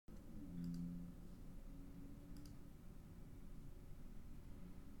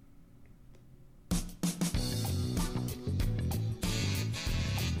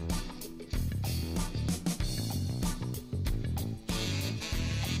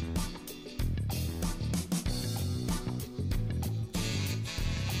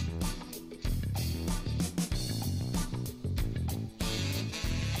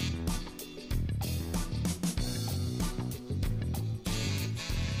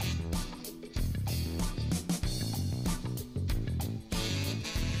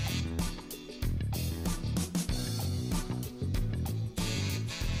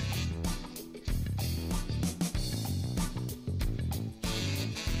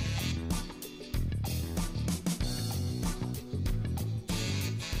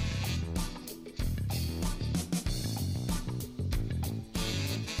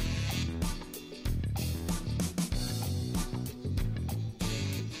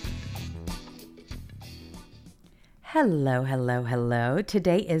Hello, hello, hello.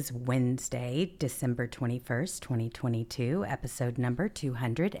 Today is Wednesday, December 21st, 2022, episode number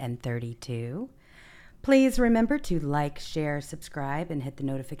 232. Please remember to like, share, subscribe, and hit the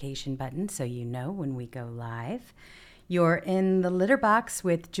notification button so you know when we go live. You're in the litter box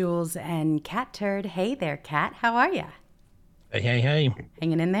with Jules and Catturd. Hey there, Cat. How are ya? Hey.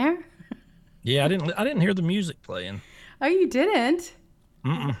 Hanging in there? Yeah, I didn't hear the music playing. Oh, you didn't?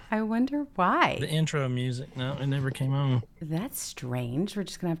 Mm-mm. I wonder why. The intro music. No, it never came on. That's strange. We're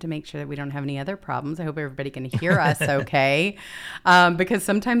just going to have to make sure that we don't have any other problems. I hope everybody can hear us okay. Because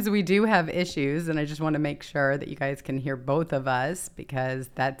sometimes we do have issues, and I just want to make sure that you guys can hear both of us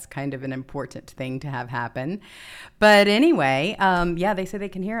because that's kind of an important thing to have happen. But anyway, yeah, they say they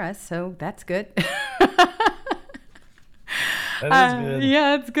can hear us, so that's good. That is good.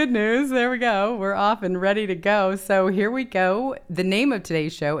 Yeah, it's good news. There we go. We're off and ready to go. So here we go. The name of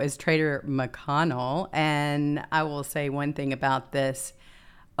today's show is Traitor McConnell. And I will say one thing about this.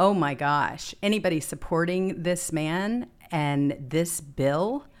 Oh my gosh. Anybody supporting this man and this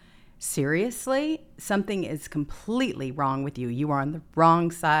bill, seriously, something is completely wrong with you. You are on the wrong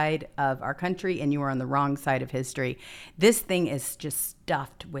side of our country and you are on the wrong side of history. This thing is just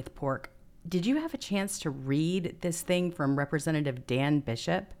stuffed with pork. Did you have a chance to read this thing from Representative Dan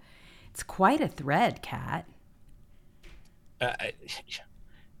Bishop? It's quite a thread, Kat.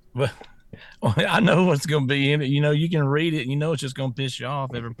 Well, I know what's going to be in it. You know, you can read it. You know, it's just going to piss you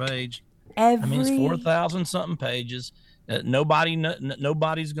off every page. I mean, it's 4,000 something pages.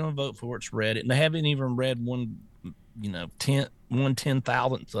 Nobody's going to vote for it. It's read it, and they haven't even read one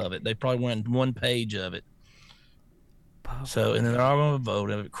 10,000th of it. They probably went one page of it. So, and then they're all going to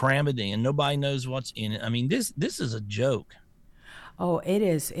vote of it, cram it in. Nobody knows what's in it. I mean, this is a joke. Oh, it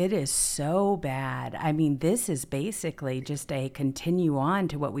is. It is so bad. I mean, this is basically just a continue on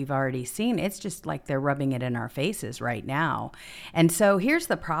to what we've already seen. It's just like they're rubbing it in our faces right now. And so here's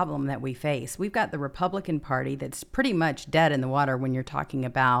the problem that we face. We've got the Republican Party that's pretty much dead in the water when you're talking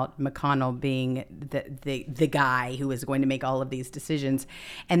about McConnell being the guy who is going to make all of these decisions.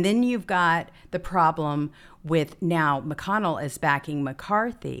 And then you've got the problem with now McConnell is backing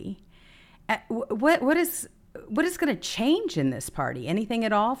McCarthy. What is going to change in this party? Anything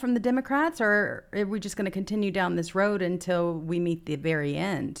at all from the Democrats, or are we just going to continue down this road until we meet the very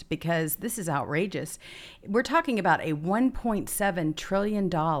end? Because this is outrageous. We're talking about a $1.7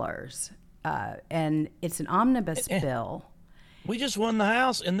 trillion, and it's an omnibus bill. We just won the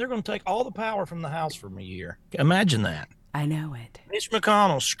House, and they're going to take all the power from the House from a year. Imagine that. I know it. Mitch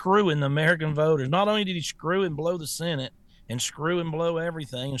McConnell screwing the American voters. Not only did he screw and blow the Senate and screw and blow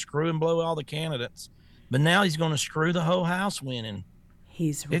everything and screw and blow all the candidates, but now he's going to screw the whole House winning.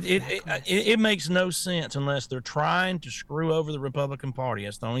 It makes no sense unless they're trying to screw over the Republican Party.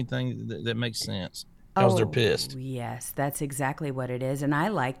 That's the only thing that makes sense because they're pissed. Yes, that's exactly what it is. And I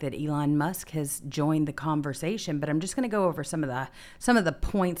like that Elon Musk has joined the conversation, but I'm just going to go over some of the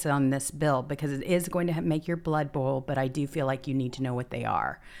points on this bill because it is going to make your blood boil, but I do feel like you need to know what they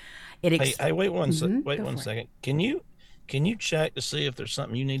are. Hey, wait one second. Can you check to see if there's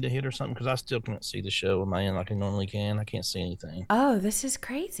something you need to hit or something? Because I still can't see the show on my end like I normally can. I can't see anything. Oh, this is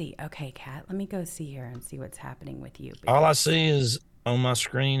crazy. Okay, Kat, let me go see here and see what's happening with you. All I see is on my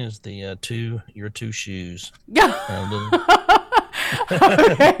screen is the your two shoes.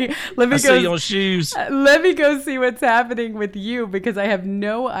 Okay, see your shoes. Let me go see what's happening with you because I have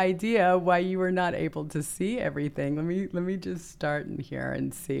no idea why you were not able to see everything. Let me just start in here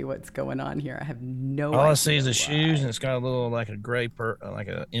and see what's going on here. I have no idea. All I see is the shoes, and it's got a little like a gray like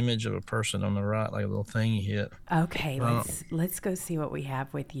an image of a person on the right, like a little thing you hit. Okay, let's go see what we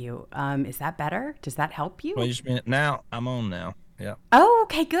have with you. Is that better? Does that help you? Wait just a minute. Now I'm on now. Yeah. Oh,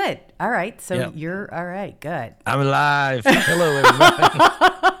 okay, good. All right. So you're all right. Good. I'm alive. Hello, everybody.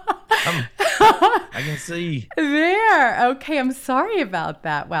 I can see. There. Okay, I'm sorry about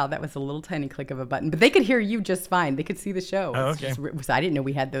that. Wow, that was a little tiny click of a button. But they could hear you just fine. They could see the show. Oh, okay. I didn't know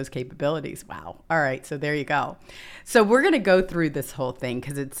we had those capabilities. Wow. All right, so there you go. So we're going to go through this whole thing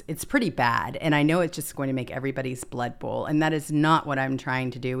because it's pretty bad. And I know it's just going to make everybody's blood boil. And that is not what I'm trying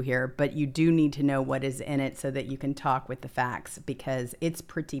to do here. But you do need to know what is in it so that you can talk with the facts because it's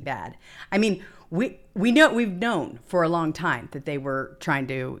pretty bad. I mean, we've known for a long time that they were trying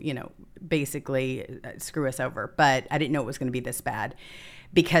to, basically screw us over, but I didn't know it was going to be this bad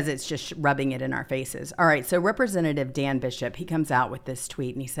because it's just rubbing it in our faces. All right, so Representative Dan Bishop, he comes out with this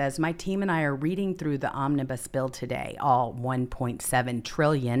tweet and he says, "My team and I are reading through the omnibus bill today, all 1.7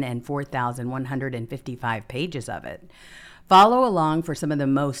 trillion and 4,155 pages of it. Follow along for some of the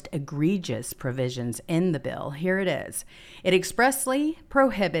most egregious provisions in the bill. Here it is. It expressly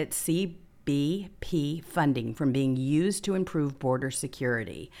prohibits BP funding from being used to improve border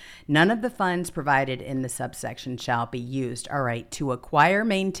security. None of the funds provided in the subsection shall be used, all right, to acquire,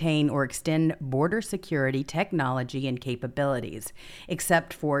 maintain, or extend border security technology and capabilities,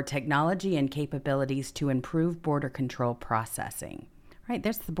 except for technology and capabilities to improve border control processing. Right,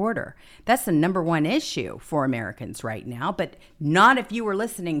 there's the border. That's the number one issue for Americans right now, but not if you were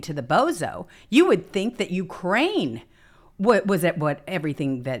listening to the bozo. You would think that Ukraine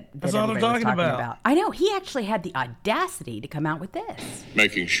everything that That's everybody all was I'm talking about. about. I know. He actually had the audacity to come out with this.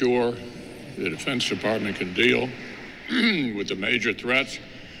 Making sure the Defense Department can deal with the major threats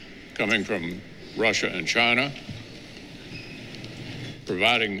coming from Russia and China,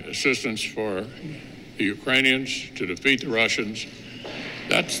 providing assistance for the Ukrainians to defeat the Russians.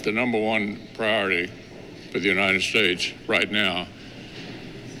 That's the number one priority for the United States right now,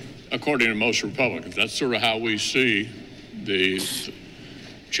 according to most Republicans. That's sort of how we see the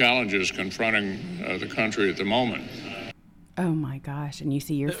challenges confronting the country at the moment. Oh my gosh. And you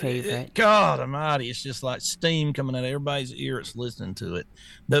see your favorite. God almighty, it's just like steam coming out of everybody's ear that's listening to it.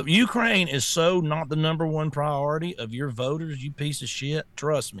 The Ukraine is so not the number one priority of your voters, you piece of shit.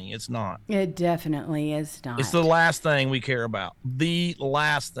 Trust me, it's not. It definitely is not. It's the last thing we care about. The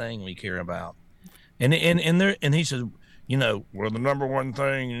last thing we care about. And he says, you know, well, the number one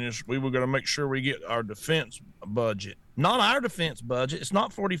thing is we were going to make sure we get our defense budget. Not our defense budget. It's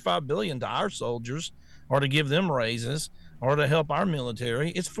not $45 billion to our soldiers or to give them raises or to help our military.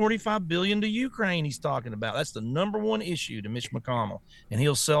 It's $45 billion to Ukraine he's talking about. That's the number one issue to Mitch McConnell. And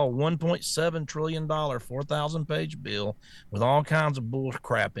he'll sell a $1.7 trillion, 4,000-page bill with all kinds of bull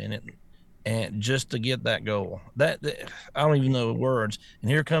crap in it, and just to get that goal. That I don't even know the words.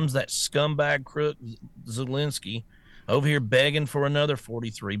 And here comes that scumbag crook Zelensky over here begging for another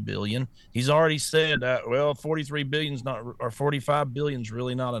 $43 billion. He's already said that, well, $43 billion's not, or $45 billion's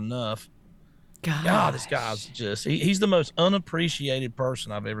really not enough. God, this guy's just, he's the most unappreciated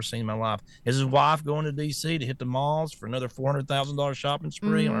person I've ever seen in my life. Is his wife going to D.C. to hit the malls for another $400,000 shopping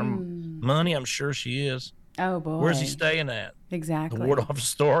spree on her money? I'm sure she is. Oh, boy. Where's he staying at? Exactly. The Ward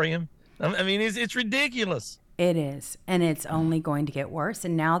Astoria? I mean, it's ridiculous. It is, and it's only going to get worse.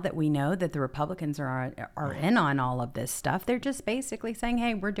 And now that we know that the Republicans are in on all of this stuff, they're just basically saying,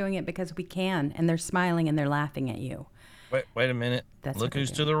 hey, we're doing it because we can. And they're smiling and they're laughing at you. Wait a minute. That's Look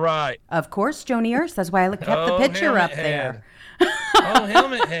who's to the right. Of course, Joni Ernst. That's why I kept the picture up there. Oh,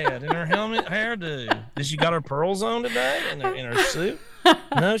 helmet head and her helmet hairdo. Does she got her pearls on today in her suit?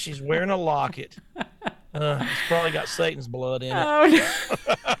 No, she's wearing a locket. It's probably got Satan's blood in it. Oh,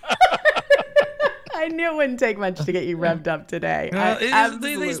 no. I knew it wouldn't take much to get you revved up today.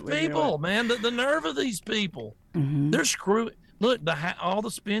 These people, man, the nerve of these people. Mm-hmm. They're screwing. Look, all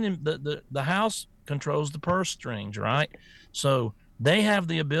the spending, the House controls the purse strings, right? So they have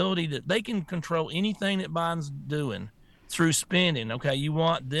the ability that they can control anything that Biden's doing through spending. Okay, you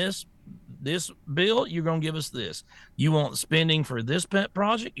want this bill, you're going to give us this. You want spending for this pet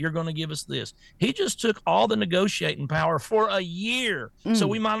project, you're going to give us this. He just took all the negotiating power for a year. So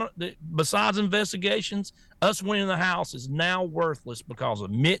we might, besides investigations, us winning the House is now worthless because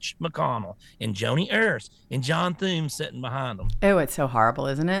of Mitch McConnell and Joni Ernst and John Thune sitting behind them. Oh, it's so horrible,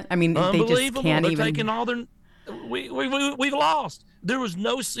 isn't it? I mean, they just can't They're even. Taking all their. We've lost. There was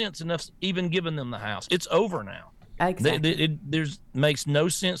no sense enough even giving them the House. It's over now. Exactly. There's makes no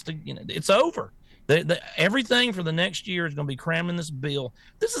sense to, it's over. Everything for the next year is going to be crammed in this bill.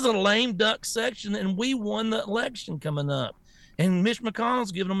 This is a lame duck section, and we won the election coming up. And Mitch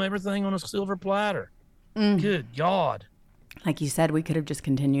McConnell's giving them everything on a silver platter. Good God. Like you said, we could have just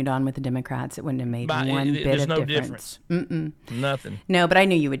continued on with the Democrats. It wouldn't have made one bit of no difference. Nothing. No, but I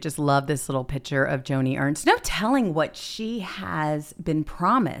knew you would just love this little picture of Joni Ernst. No telling what she has been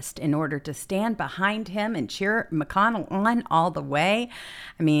promised in order to stand behind him and cheer McConnell on all the way.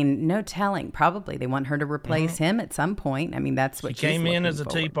 I mean, no telling. Probably they want her to replace him at some point. I mean, that's what she came in as a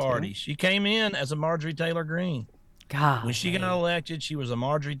Tea forward Party. to. She came in as a Marjorie Taylor Greene. God. When she got elected, she was a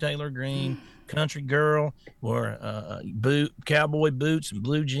Marjorie Taylor Greene country girl, wore cowboy boots and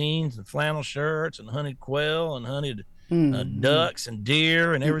blue jeans and flannel shirts and hunted quail and hunted ducks and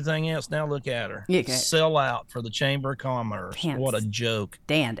deer and everything else. Now look at her. Sell out for the Chamber of Commerce. Pants. What a joke.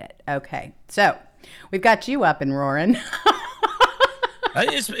 Stand it. Okay. So we've got you up and roaring.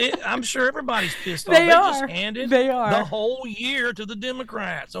 I'm sure everybody's pissed off. They are. Just handed the whole year to the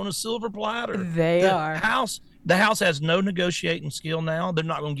Democrats on a silver platter. The House has no negotiating skill now. They're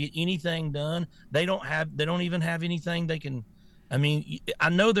not going to get anything done. They don't even have anything they can. I mean, I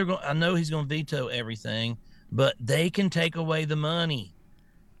know he's going to veto everything, but they can take away the money.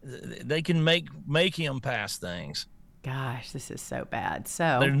 They can make him pass things. Gosh, this is so bad.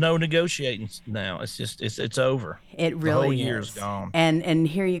 So there's no negotiating now. It's just it's over. It really the whole is. year's gone. And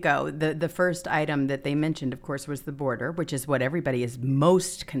here you go. The first item that they mentioned, of course, was the border, which is what everybody is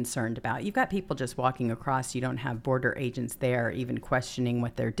most concerned about. You've got people just walking across. You don't have border agents there even questioning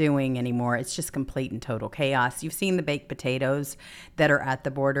what they're doing anymore. It's just complete and total chaos. You've seen the baked potatoes that are at the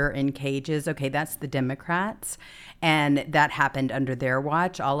border in cages. Okay, that's the Democrats. And that happened under their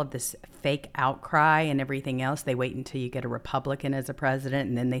watch. All of this fake outcry and everything else, they wait until you get a Republican as a president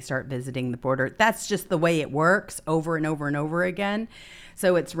and then they start visiting the border. That's just the way it works over and over and over again.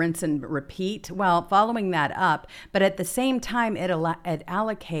 So it's rinse and repeat. Well, following that up, but at the same time, it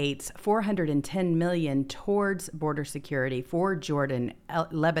allocates $410 million towards border security for Jordan,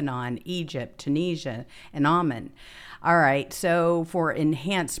 Lebanon, Egypt, Tunisia, and Oman. All right, so for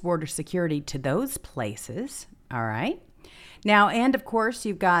enhanced border security to those places. All right. Now, and of course,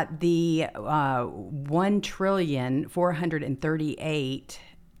 you've got the $1,438,000,000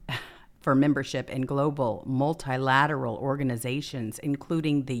 for membership in global multilateral organizations,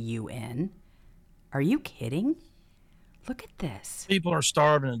 including the UN. Are you kidding? Look at this. People are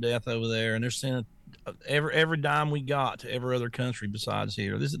starving to death over there, and they're sending every dime we got to every other country besides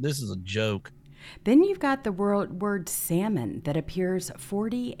here. This is a joke. Then you've got the word salmon that appears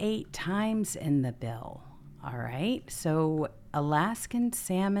 48 times in the bill. All right, so Alaskan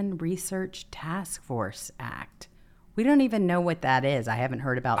Salmon Research Task Force Act. We don't even know what that is. I haven't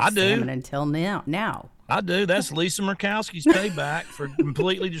heard about salmon until now. I do. That's Lisa Murkowski's payback for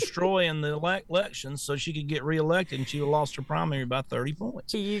completely destroying the elections so she could get reelected, and she lost her primary by 30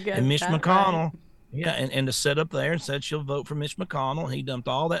 points. And Mitch McConnell, right. Yeah, and to sit up there and said she'll vote for Mitch McConnell. He dumped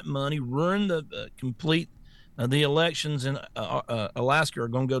all that money, ruined the complete the elections in Alaska are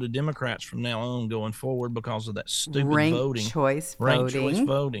going to go to Democrats from now on going forward because of that stupid ranked voting. Choice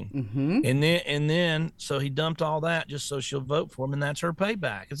voting. Mm-hmm. And then so he dumped all that just so she'll vote for him, and that's her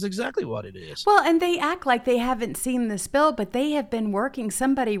payback. It's exactly what it is. Well, and they act like they haven't seen this bill, but they have been working.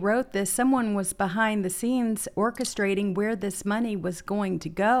 Somebody wrote this. Someone was behind the scenes orchestrating where this money was going to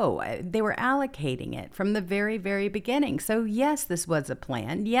go. They were allocating it from the very, very beginning. So yes, this was a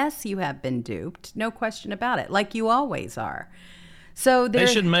plan. Yes, you have been duped. No question about it. Like you always are. So they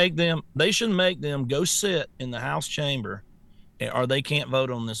should make them go sit in the House chamber, or they can't vote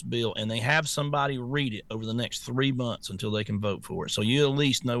on this bill, and they have somebody read it over the next 3 months until they can vote for it. So you at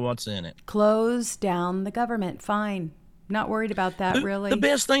least know what's in it. Close down the government. Fine. Not worried about that, really. The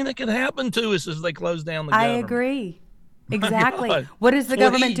best thing that could happen to us is they close down the government. I agree. Exactly. What is the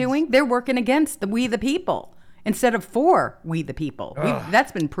government doing? They're working against we the people instead of for we the people.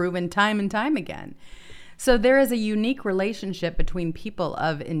 That's been proven time and time again. So there is a unique relationship between people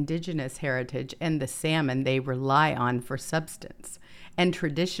of indigenous heritage and the salmon they rely on for substance and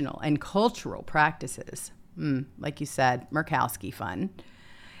traditional and cultural practices. Like you said, Murkowski fun.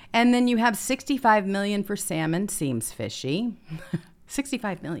 And then you have $65 million for salmon, seems fishy.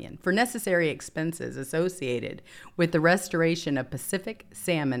 $65 million for necessary expenses associated with the restoration of Pacific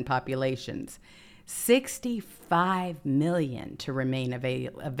salmon populations. $65 million to remain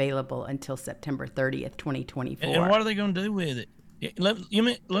available until September 30th, 2024. And what are they going to do with it? Let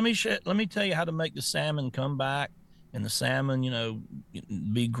me tell you how to make the salmon come back and the salmon,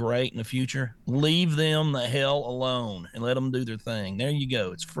 be great in the future. Leave them the hell alone and let them do their thing. There you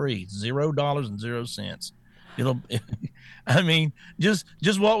go. It's free. $0.00.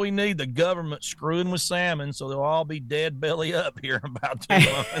 Just what we need, the government screwing with salmon so they'll all be dead belly up here in about 2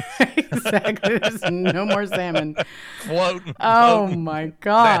 months. Exactly. There's no more salmon. Floating my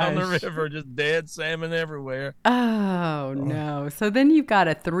gosh. Down the river, just dead salmon everywhere. Oh, no. So then you've got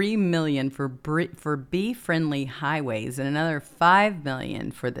a $3 million for bee-friendly highways and another $5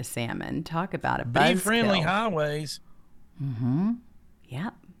 million for the salmon. Talk about a buzzkill. Bee-friendly highways? Mm-hmm.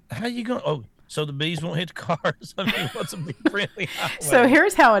 Yep. How you going? So the bees won't hit the cars. I mean, what's a bee-friendly highway? So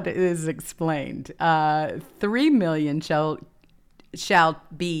here's how it is explained. $3 million shall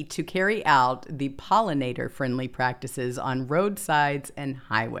be to carry out the pollinator-friendly practices on roadsides and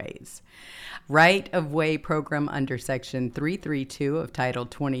highways. Right-of-way program under Section 332 of Title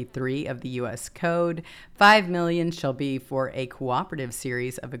 23 of the U.S. Code. $5 million shall be for a cooperative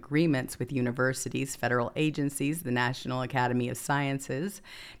series of agreements with universities, federal agencies, the National Academy of Sciences,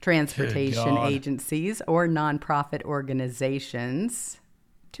 transportation agencies, or nonprofit organizations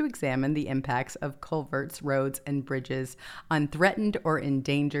to examine the impacts of culverts, roads, and bridges on threatened or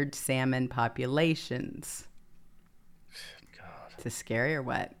endangered salmon populations. God. Is this scary or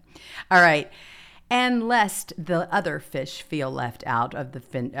what? All right. And lest the other fish feel left out of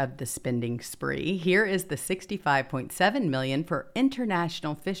the spending spree, here is the $65.7 million for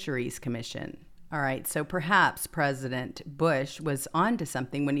International Fisheries Commission. All right. So perhaps President Bush was onto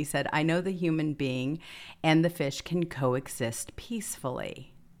something when he said, I know the human being and the fish can coexist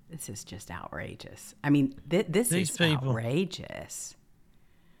peacefully. This is just outrageous. I mean, this is outrageous.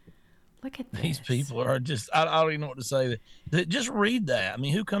 Look at this. These people are just, I don't even know what to say. Just read that. I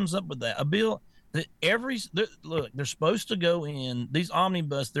mean, who comes up with that? A bill that look, they're supposed to go in, these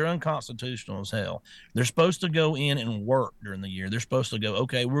omnibus, they're unconstitutional as hell. They're supposed to go in and work during the year. They're supposed to go,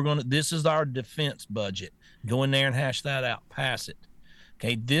 okay, this is our defense budget. Go in there and hash that out, pass it.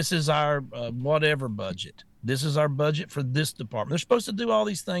 Okay, this is our whatever budget. This is our budget for this department. They're supposed to do all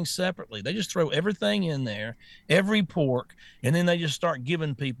these things separately. They just throw everything in there, every pork, and then they just start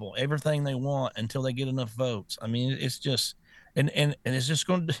giving people everything they want until they get enough votes. I mean, it's just, and it's just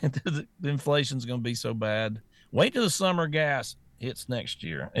going to, the inflation's going to be so bad. Wait till the summer gas hits next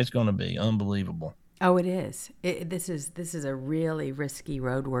year. It's going to be unbelievable. Oh, it is. This is a really risky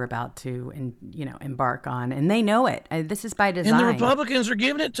road we're about to, embark on, and they know it. This is by design. And the Republicans are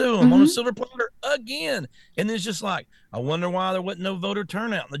giving it to them on a silver platter again. And it's just like, I wonder why there wasn't no voter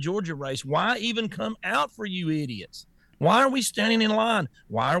turnout in the Georgia race. Why even come out for you idiots? Why are we standing in line?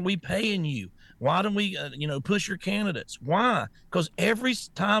 Why are we paying you? Why don't we, push your candidates? Why? Because every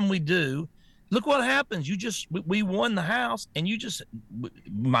time we do, look what happens. We won the House, and you just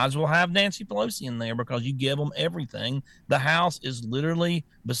might as well have Nancy Pelosi in there because you give them everything. The House is literally,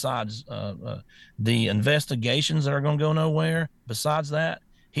 besides the investigations that are going to go nowhere, besides that,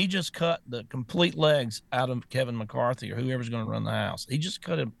 he just cut the complete legs out of Kevin McCarthy or whoever's going to run the House. He just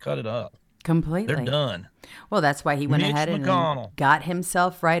cut it up. Completely. They're done. Well, that's why he went ahead and McConnell got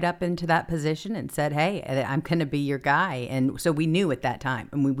himself right up into that position and said, hey, I'm going to be your guy. And so we knew at that time,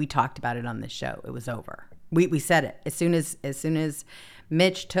 and we talked about it on the show, it was over. We said it. As soon as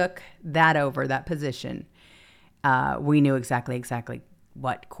Mitch took that position, we knew exactly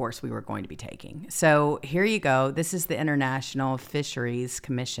what course we were going to be taking. So here you go. This is the International Fisheries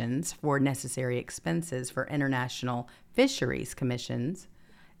Commissions for necessary expenses for international fisheries commissions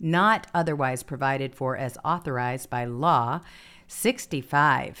not otherwise provided for as authorized by law,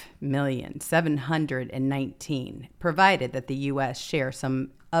 $65,719,000, provided that the U.S. share some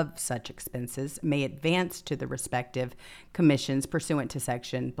of such expenses may advance to the respective commissions pursuant to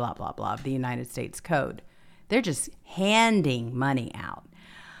section blah, blah, blah of the United States Code. They're just handing money out.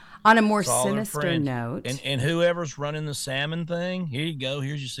 On a more sinister note. And whoever's running the salmon thing, here you go.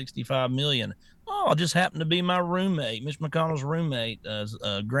 Here's your $65 million. Oh, it just happened to be my roommate, Mitch McConnell's roommate,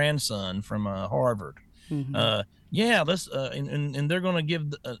 grandson from Harvard. Mm-hmm. Let's and they're going to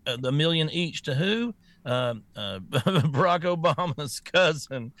give the million each to who? Barack Obama's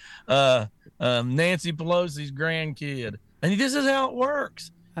cousin, Nancy Pelosi's grandkid. And this is how it works.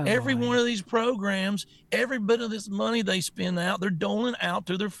 Oh, every one of these programs, every bit of this money they spend out, they're doling out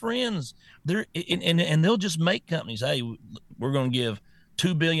to their friends. And they'll just make companies. Hey, we're going to give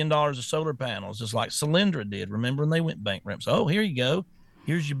 $2 billion of solar panels, just like Solyndra did. Remember when they went bankrupt? So, here you go.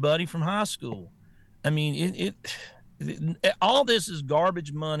 Here's your buddy from high school. I mean, all this is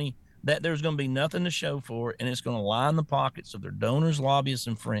garbage money that there's going to be nothing to show for it, and it's going to line the pockets of their donors, lobbyists,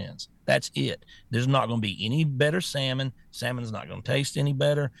 and friends. That's it. There's not going to be any better salmon. Salmon's not going to taste any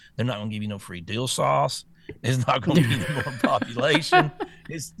better. They're not going to give you no free dill sauce. It's not going to be more population.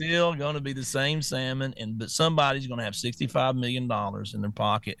 It's still going to be the same salmon, but somebody's going to have $65 million in their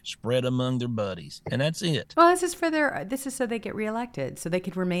pocket spread among their buddies, and that's it. Well, this is so they get reelected, so they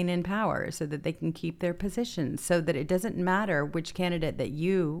can remain in power, so that they can keep their positions, so that it doesn't matter which candidate that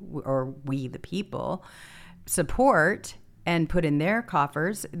you or we, the people, support and put in their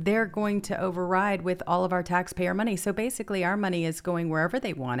coffers. They're going to override with all of our taxpayer money. So basically our money is going wherever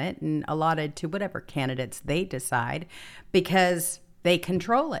they want it and allotted to whatever candidates they decide because they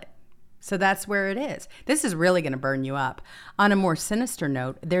control it. So that's where it is. This is really going to burn you up. On a more sinister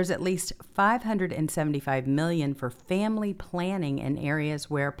note, there's at least $575 million for family planning in areas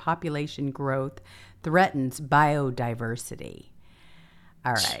where population growth threatens biodiversity.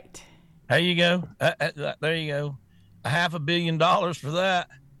 All right. There you go. There you go. $500 million for that.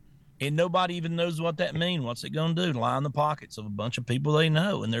 And nobody even knows what that means. What's it going to do? Line the pockets of a bunch of people they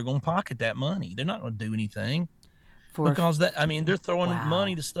know, and they're going to pocket that money. They're not going to do anything. Because they're throwing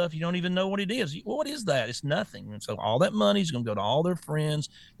money to stuff you don't even know what it is. What is that? It's nothing. And so all that money is going to go to all their friends.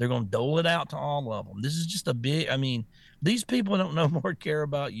 They're going to dole it out to all of them. This is just these people don't no more care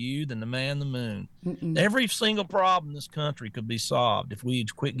about you than the man in the moon. Mm-mm. Every single problem in this country could be solved if we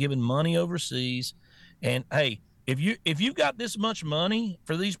quit giving money overseas. And hey, if you've got this much money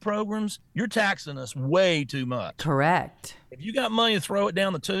for these programs, you're taxing us way too much. Correct. If you got money to throw it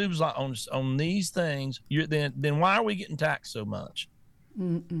down the tubes on these things, then why are we getting taxed so much?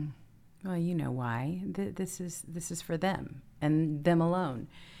 Mm-mm. Well, you know why. This is for them and them alone.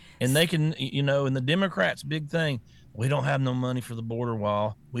 And they can, and the Democrats' big thing, we don't have no money for the border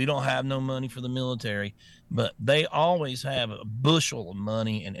wall. We don't have no money for the military. But they always have a bushel of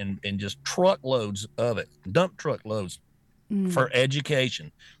money and just truckloads of it, dump truckloads for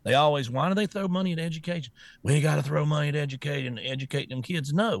education. They always, why do they throw money at education? We got to throw money at education to educate them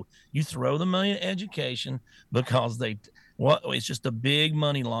kids. No, you throw the money at education because it's just a big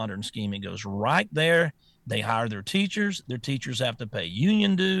money laundering scheme. It goes right there. They hire their teachers. Their teachers have to pay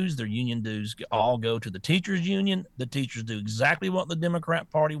union dues. Their union dues all go to the teachers union. The teachers do exactly what the Democrat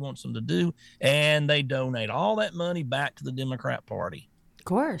Party wants them to do, and they donate all that money back to the Democrat Party. Of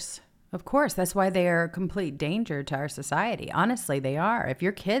course. Of course. That's why they are a complete danger to our society. Honestly, they are. If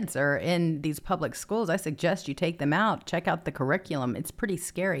your kids are in these public schools, I suggest you take them out, check out the curriculum. It's pretty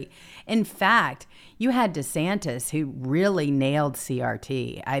scary. In fact, you had DeSantis who really nailed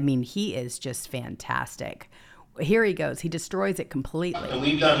CRT. I mean, he is just fantastic. Here he goes. He destroys it completely. And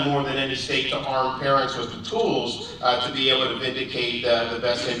we've done more than any state to arm parents with the tools to be able to vindicate the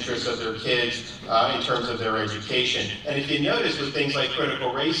best interests of their kids in terms of their education. And if you notice with things like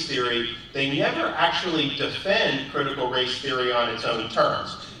critical race theory, they never actually defend critical race theory on its own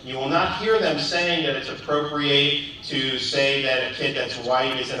terms. You will not hear them saying that it's appropriate to say that a kid that's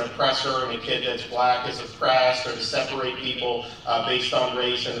white is an oppressor and a kid that's black is oppressed, or to separate people based on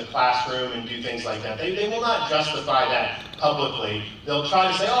race in the classroom and do things like that. They will not justify that publicly. They'll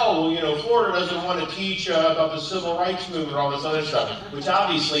try to say, oh, well, Florida doesn't want to teach about the civil rights movement or all this other stuff, which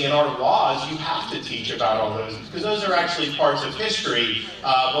obviously in our laws you have to teach about all those, because those are actually parts of history.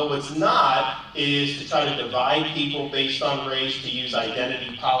 But what's not is to try to divide people based on race, to use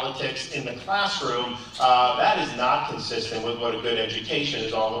identity politics in the classroom. That is not consistent with what a good education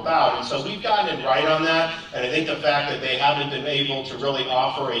is all about. And so we've gotten it right on that, and I think the fact that they haven't been able to really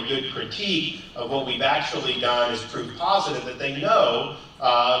offer a good critique of what we've actually done is proof positive that they know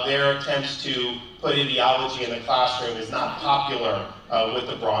their attempts to put ideology in the classroom is not popular with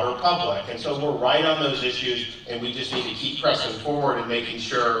the broader public. And so we're right on those issues, and we just need to keep pressing forward and making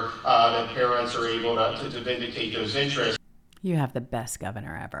sure that parents are able to vindicate those interests. You have the best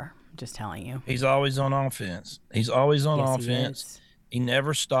governor ever. Just telling you. He's always on offense. He's always on offense. He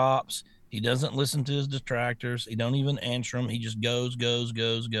never stops. He doesn't listen to his detractors. He don't even answer them. He just goes.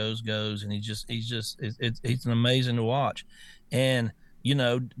 And he's an amazing to watch. And,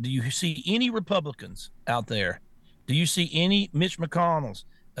 do you see any Republicans out there? Do you see any Mitch McConnells,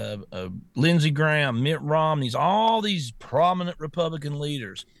 Lindsey Graham, Mitt Romney's, all these prominent Republican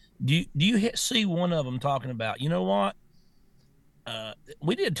leaders? Do you see one of them talking about, you know what?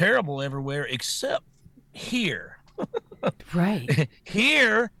 We did terrible everywhere except here. Right.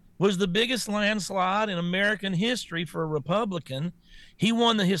 Here was the biggest landslide in American history for a Republican. He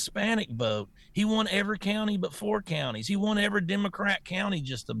won the Hispanic vote. He won every county but 4 counties. He won every Democrat county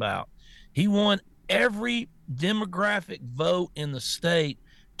just about. He won every demographic vote in the state,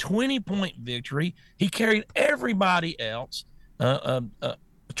 20-point victory. He carried everybody else,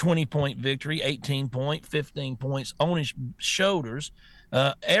 20-point victory, 18-point, 15 points on his shoulders.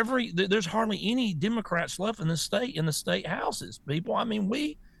 There's hardly any Democrats left in the state houses, people. I mean,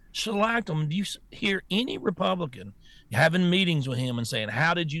 we select them. Do you hear any Republican having meetings with him and saying,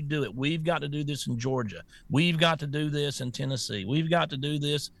 how did you do it? We've got to do this in Georgia. We've got to do this in Tennessee. We've got to do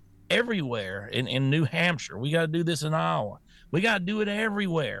this everywhere in New Hampshire. We got to do this in Iowa. We got to do it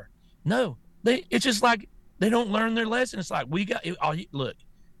everywhere. No, it's just like they don't learn their lesson. It's like look,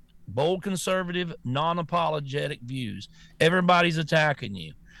 bold conservative, non-apologetic views. Everybody's attacking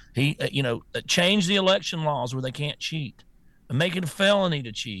you. Change the election laws where they can't cheat. Make it a felony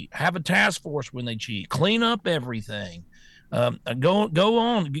to cheat. Have a task force when they cheat. Clean up everything. Go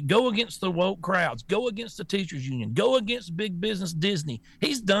against the woke crowds. Go against the teachers union. Go against big business Disney.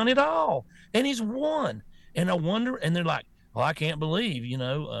 He's done it all, and he's won. And I wonder. And they're like, "Well, I can't believe,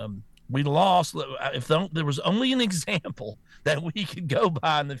 we lost." If there was only an example that we could go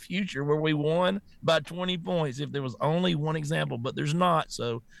by in the future where we won by 20 points, if there was only one example, but there's not.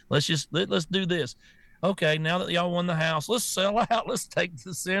 So let's do this. Okay, now that y'all won the House, let's sell out. Let's take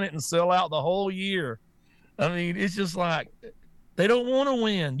the Senate and sell out the whole year. I mean, it's just like they don't want to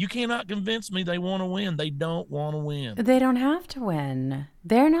win. You cannot convince me they want to win. They don't want to win. They don't have to win.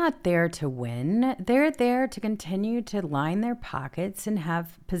 They're not there to win. They're there to continue to line their pockets and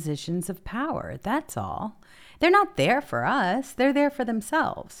have positions of power. That's all. They're not there for us. They're there for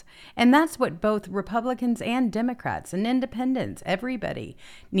themselves. And that's what both Republicans and Democrats and independents, everybody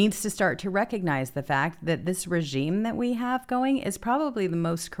needs to start to recognize, the fact that this regime that we have going is probably the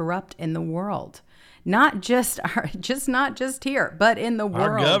most corrupt in the world. not just here, but in the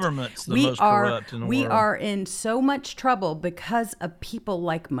world. Our government's the most corrupt in the world. We are in so much trouble because of people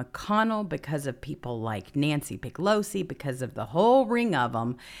like McConnell, because of people like Nancy Pelosi, because of the whole ring of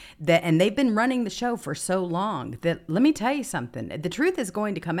them. And they've been running the show for so long that, let me tell you something, the truth is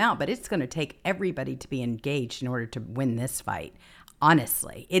going to come out, but it's going to take everybody to be engaged in order to win this fight.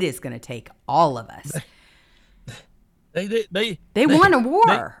 Honestly, it is going to take all of us. They want a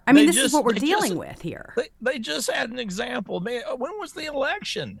war. I mean, this is what we're dealing with here. They just had an example. Man, when was the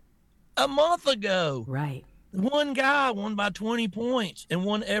election? A month ago. Right. One guy won by 20 points and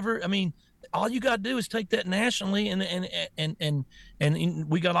all you got to do is take that nationally and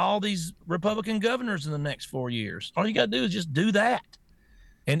we got all these Republican governors in the next 4 years. All you got to do is just do that.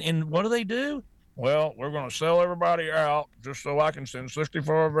 And what do? Well, we're going to sell everybody out just so I can send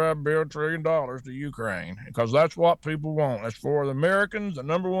 $65 trillion to Ukraine, because that's what people want. That's for the Americans. The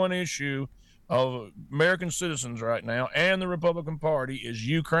number one issue of American citizens right now and the Republican Party is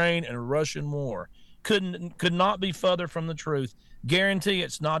Ukraine and Russian war. Could not be further from the truth. Guarantee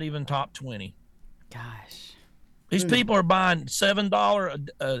it's not even top 20. Gosh. These people are buying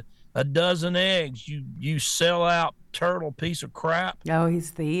 $7 a dozen eggs. You sell out turtle piece of crap. Oh, he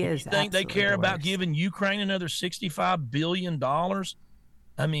is. You think they care about giving Ukraine another $65 billion?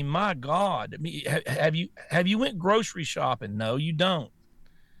 I mean, my God. I mean, have you went grocery shopping? No, you don't.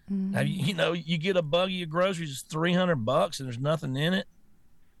 Mm-hmm. Have you get a buggy of groceries, it's $300 and there's nothing in it.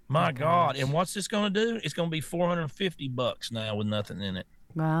 My God. And what's this going to do? It's going to be $450 now with nothing in it.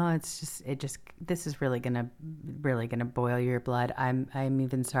 Well, this is really gonna boil your blood. I'm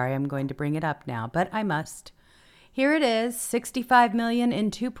even sorry I'm going to bring it up now, but I must. Here it is, $65 million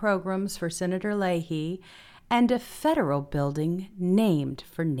in 2 programs for Senator Leahy, and a federal building named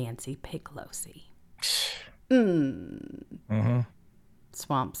for Nancy Pelosi. Mm-hmm.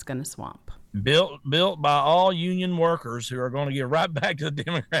 Swamp's gonna swamp. Built by all union workers who are going to get right back to the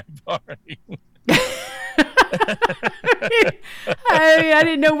Democrat Party. I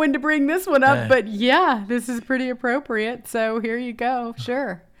didn't know when to bring this one up, but yeah, this is pretty appropriate. So here you go.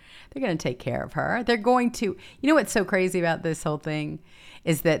 Sure. They're going to take care of her. They're going to, what's so crazy about this whole thing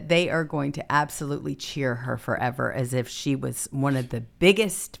is that they are going to absolutely cheer her forever as if she was one of the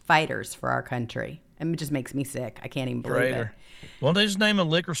biggest fighters for our country. And it just makes me sick. I can't even believe it. Well, they just name a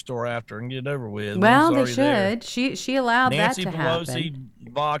liquor store after her and get it over with. Well, they should. There. She allowed Nancy that to Pelosi happen.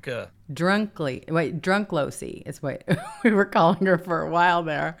 Vodka. Drunklosi is what we were calling her for a while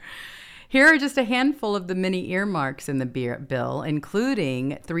there. Here are just a handful of the many earmarks in the bill,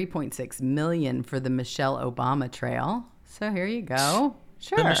 including $3.6 million for the Michelle Obama Trail. So here you go.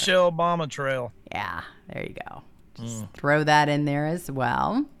 Sure. The Michelle Obama Trail. Yeah, there you go. Just throw that in there as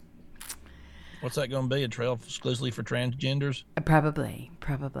well. What's that going to be? A trail exclusively for transgenders? Probably.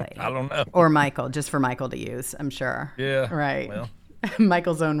 I don't know. Or Michael, just for Michael to use, I'm sure. Yeah. Right. Well.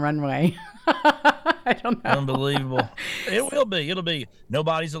 Michael's own runway. I don't know. Unbelievable. It will be. It'll be.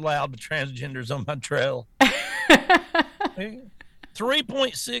 Nobody's allowed but transgenders on my trail.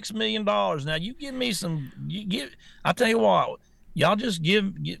 $3.6 million. Now, you give me some. I'll tell you what. Y'all just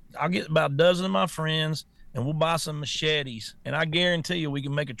I'll get about a dozen of my friends, and we'll buy some machetes, and I guarantee you we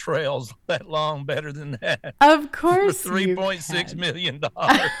can make a trail that long better than that. Of course, for $3.6 million.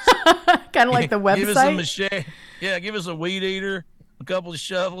 Kind of like the website. Give us a machete. Yeah, give us a weed eater, a couple of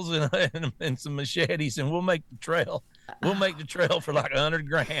shovels, and some machetes, and we'll make the trail. We'll make the trail for like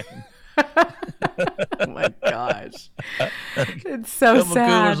 $100,000. Oh my gosh, it's so couple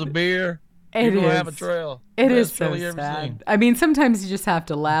sad. Coolers of beer. It is. Have a trail. It is so sad. I mean, sometimes you just have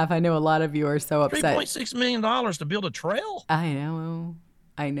to laugh. I know a lot of you are so upset. $3.6 million to build a trail. I know.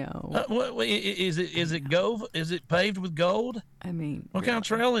 Is it gold? Is it paved with gold? I mean, what kind of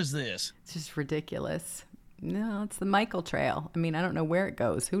trail is this? It's just ridiculous. No, it's the Michael Trail. I mean, I don't know where it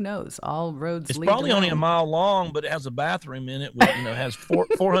goes. Who knows? All roads lead to Rome. It's probably only a mile long, but it has a bathroom in it. With, has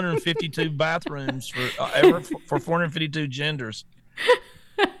 452 bathrooms for 452 genders.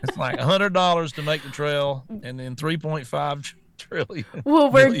 It's like $100 to make the trail, and then $3.5 trillion. Well,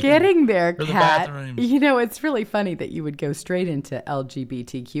 we're getting there, Kat. It's really funny that you would go straight into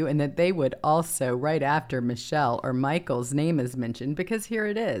LGBTQ and that they would also, right after Michelle or Michael's name is mentioned, because here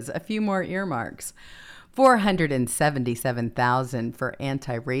it is, a few more earmarks. $477,000 for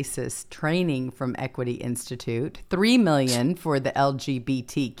anti-racist training from Equity Institute, $3 million for the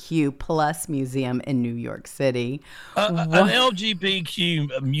LGBTQ plus museum in New York City. An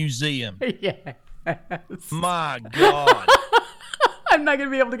LGBTQ museum. Yes. My God. I'm not going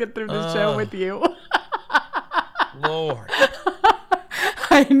to be able to get through this show with you. Lord.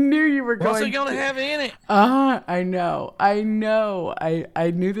 I knew you were going. What's it going to have in it? I know. I knew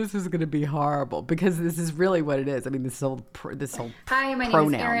this was going to be horrible because this is really what it is. I mean, this whole Hi, my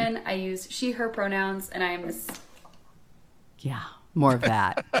pronoun. name is Erin. I use she, her pronouns, and I am this. Yeah, more of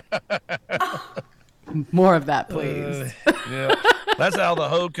that. More of that, please. Yeah, that's how the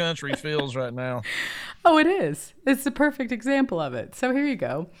whole country feels right now. Oh, it is. It's the perfect example of it. So here you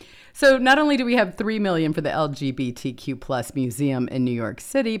go. So not only do we have $3 million for the LGBTQ plus museum in New York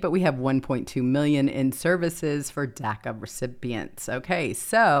City, but we have $1.2 million in services for DACA recipients. Okay,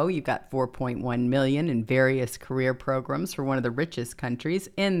 so you've got $4.1 million in various career programs for one of the richest countries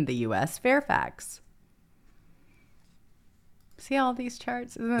in the U.S., Fairfax. See all these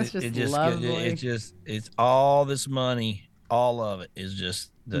charts? Isn't this just lovely? It's all this money. All of it is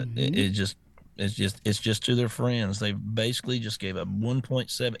just it's just to their friends. They basically just gave up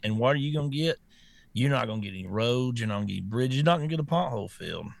 1.7. And what are you going to get? You're not going to get any roads. You're not going to get bridges. You're not going to get a pothole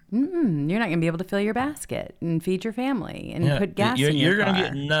filled. You're not going to be able to fill your basket and feed your family and put gas in your car. You're going to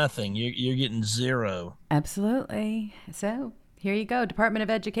get nothing. You're getting zero. Absolutely. So here you go. Department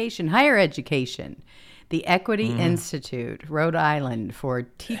of Education, higher education. The Equity Institute, Rhode Island, for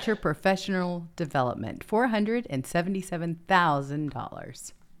teacher professional development,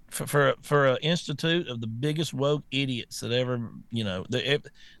 $477,000. For an institute of the biggest woke idiots that ever,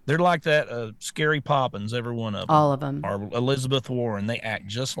 they're like that Scary Poppins, every one of them. All of them. Or Elizabeth Warren. They act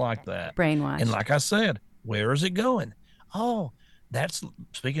just like that. Brainwashed. And like I said, where is it going? Oh,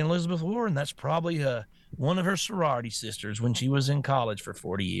 speaking of Elizabeth Warren, that's probably one of her sorority sisters when she was in college for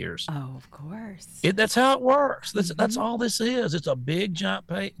 40 years. Oh, of course. That's how it works. That's all this is. It's a big giant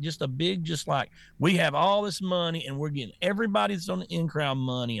just like we have all this money and we're getting everybody that's on the in crowd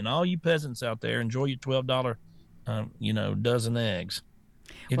money, and all you peasants out there enjoy your $12 dozen eggs.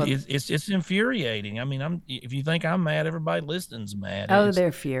 It's infuriating. I mean, if you think I'm mad, everybody listening's mad.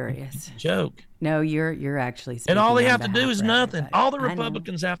 They're furious. Joke. No, you're actually. And all they have to do is nothing. All the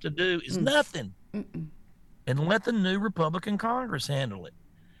Republicans have to do is nothing. And let the new Republican Congress handle it.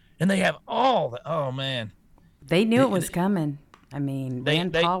 And they have oh man. They knew it was coming. I mean,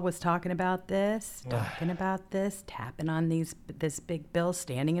 Rand Paul was talking about this, tapping on this big bill,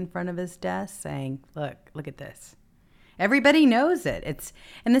 standing in front of his desk saying, look at this. Everybody knows it.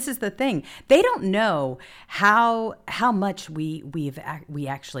 And this is the thing. They don't know how much we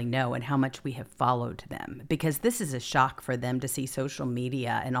actually know and how much we have followed them, because this is a shock for them to see social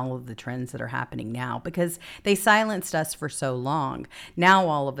media and all of the trends that are happening now, because they silenced us for so long. Now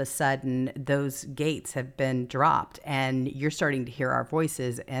all of a sudden those gates have been dropped and you're starting to hear our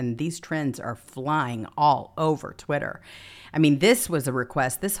voices, and these trends are flying all over Twitter. I mean, this was a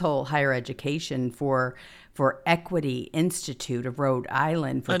request, this whole higher education for Equity Institute of Rhode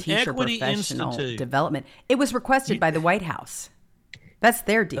Island for teacher professional development. It was requested by the White House. That's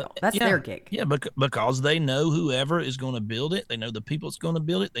their deal. That's their gig. Yeah, because they know whoever is going to build it. They know the people that's going to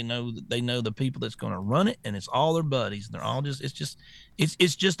build it. They know the people that's going to run it, and it's all their buddies. They're all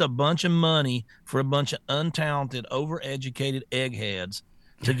it's just a bunch of money for a bunch of untalented, overeducated eggheads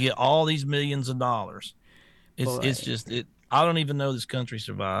to get all these millions of dollars. I don't even know this country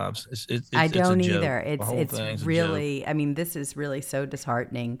survives. I don't it's a joke. Either. It's really, I mean, this is really so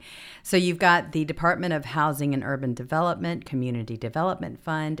disheartening. So you've got the Department of Housing and Urban Development, Community Development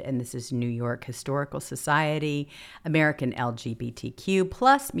Fund, and this is New York Historical Society, American LGBTQ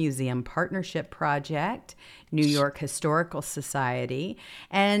plus Museum Partnership Project, New York Historical Society,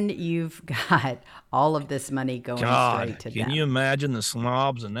 and you've got all of this money going straight to them. Can you imagine the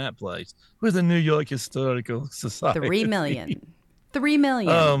snobs in that place with the New York Historical Society? $3 million. $3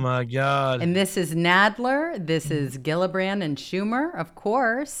 million. Oh my God. And this is Nadler. This is Gillibrand and Schumer. Of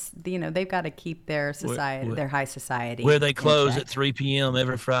course, they've got to keep their society, their high society. Where they close at 3 p.m.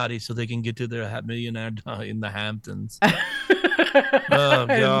 every Friday so they can get to their millionaire in the Hamptons. Oh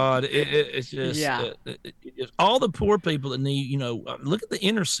God. It's just, all the poor people that need, look at the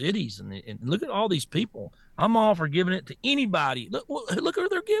inner cities and look at all these people. I'm all for giving it to anybody. Look who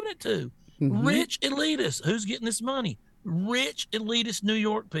they're giving it to. Mm-hmm. Rich elitists. Who's getting this money? Rich elitist New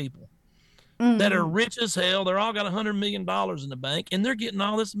York people that are rich as hell. They're all got $100 million in the bank, and they're getting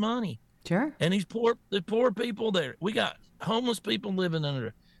all this money. Sure. And the poor people there. We got homeless people living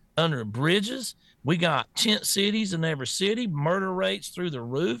under bridges. We got tent cities in every city. Murder rates through the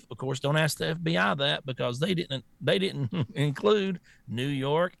roof. Of course, don't ask the FBI that, because they didn't include New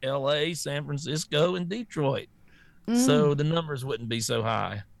York, L.A., San Francisco, and Detroit. So the numbers wouldn't be so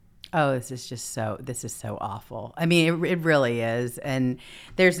high. Oh, this is so awful. I mean, it really is. And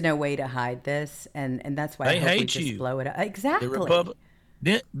there's no way to hide this. And that's why I hope we just blow it up. Exactly.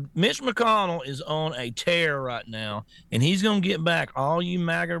 Mitch McConnell is on a tear right now, and he's going to get back all you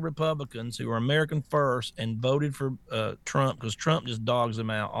MAGA Republicans who are American first and voted for Trump, because Trump just dogs them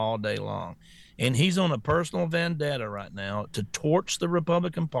out all day long. And he's on a personal vendetta right now to torch the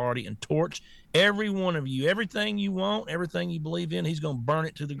Republican Party and torch every one of you. Everything you want, everything you believe in, he's going to burn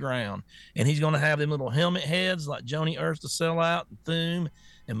it to the ground. And he's going to have them little helmet heads like Joni Ernst to sell out, and Thune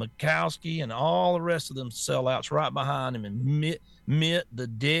and Murkowski and all the rest of them sellouts right behind him, and Mitt the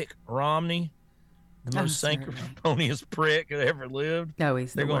Dick Romney, the most sanctimonious prick that ever lived. No,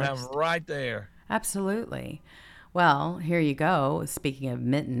 They're going to have him right there. Absolutely. Well, here you go. Speaking of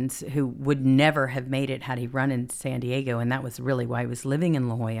Mittens, who would never have made it had he run in San Diego, and that was really why he was living in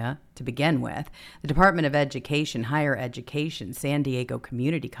La Jolla to begin with. The Department of Education, Higher Education, San Diego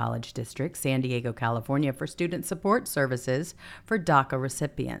Community College District, San Diego, California, for student support services for DACA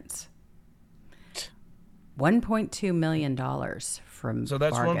recipients. $1.2 million from So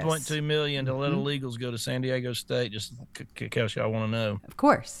that's Vargas. $1.2 million to let illegals go to San Diego State, just in case y'all want to know. Of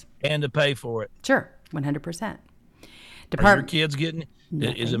course. And to pay for it. Sure, 100%. Are your kids getting,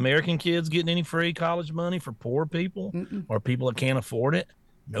 is American kids getting any free college money for poor people or people that can't afford it?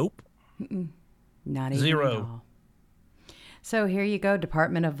 Nope. Not even Zero. at all. So here you go,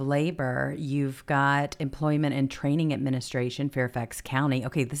 Department of Labor. You've got Employment and Training Administration, Fairfax County.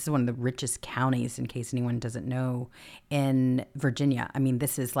 Okay, this is one of the richest counties, in case anyone doesn't know, in Virginia. I mean,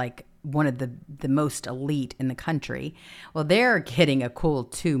 this is like one of the most elite in the country. Well, they're getting a cool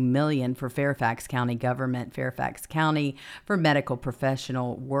 $2 million for Fairfax County government, Fairfax County for medical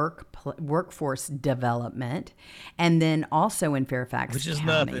professional workforce development, and then also in Fairfax which is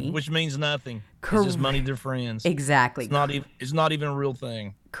County, nothing, which means nothing. It's just money to their friends. Exactly. It's not even a real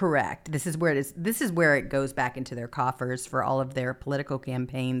thing. Correct. This is where it is. This is where it goes back into their coffers for all of their political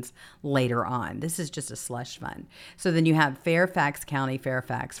campaigns later on. This is just a slush fund. So then you have Fairfax County,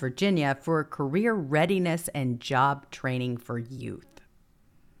 Fairfax, Virginia, for career readiness and job training for youth.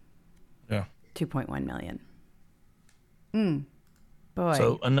 Yeah. $2.1 million. Boy.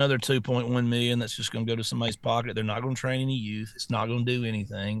 So another $2.1 million that's just going to go to somebody's pocket. They're not going to train any youth. It's not going to do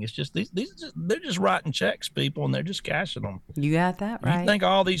anything. It's just they're just writing checks, people, and they're just cashing them. You got that right. You think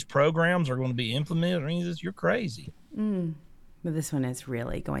all these programs are going to be implemented or any of this? You're crazy. But this one is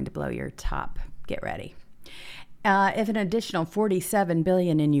really going to blow your top. Get ready. If an additional $47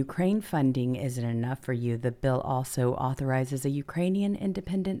 billion in Ukraine funding isn't enough for you, the bill also authorizes a Ukrainian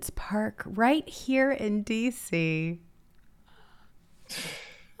Independence Park right here in D.C.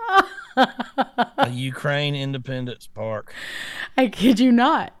 A Ukraine Independence Park. I kid you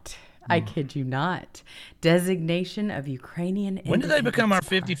not. I kid you not. Designation of Ukrainian Independence. When did they become our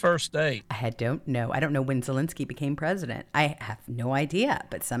Park. 51st state? I don't know. I don't know when Zelensky became president. I have no idea,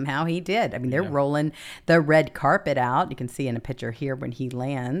 but somehow he did. I mean, they're rolling the red carpet out. You can see in a picture here when he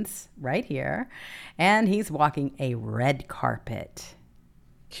lands right here. And he's walking a red carpet.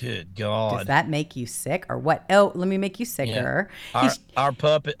 Good God. Does that make you sick or what? Oh, let me make you sicker. Yeah. Our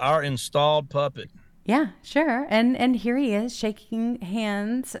puppet, our installed puppet. Yeah, sure. And here he is shaking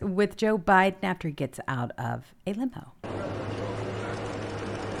hands with Joe Biden after he gets out of a limo.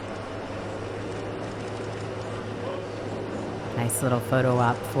 Nice little photo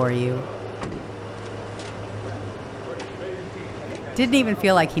op for you. Didn't even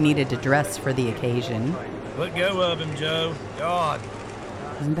feel like he needed to dress for the occasion. Let go of him, Joe. God.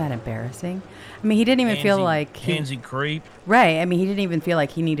 Isn't that embarrassing? I mean, he didn't even feel like... Pansy creep. Right. I mean, he didn't even feel like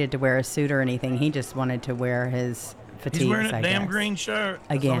he needed to wear a suit or anything. He just wanted to wear his fatigues, He's wearing a damn green shirt.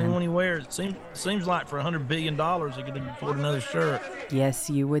 Again. That's the only one he wears. It seems like for $100 billion, he could afford another shirt. Yes,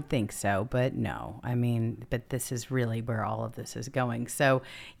 you would think so, but no. I mean, but this is really where all of this is going. So,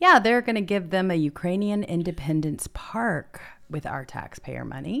 yeah, they're going to give them a Ukrainian Independence Park with our taxpayer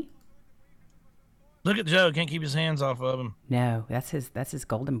money. Look at Joe. Can't keep his hands off of him. No, that's his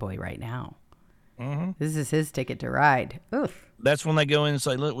golden boy right now. Mm-hmm. This is his ticket to ride. Oof. That's when they go in and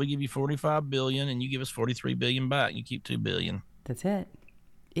say, look, we give you $45 billion and you give us $43 billion back. You keep $2 billion. That's it.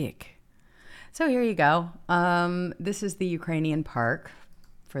 Ick. So here you go. This is the Ukrainian park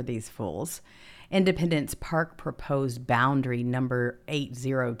for these fools. Independence Park proposed boundary number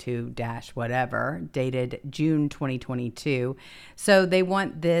 802-whatever, dated June 2022. So they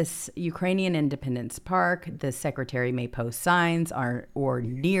want this Ukrainian Independence Park. The secretary may post signs or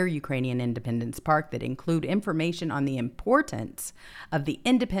near Ukrainian Independence Park that include information on the importance of the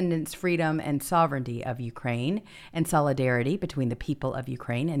independence, freedom, and sovereignty of Ukraine and solidarity between the people of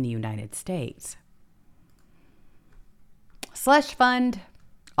Ukraine and the United States. Slush fund.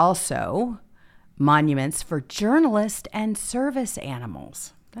 Also, monuments for journalists and service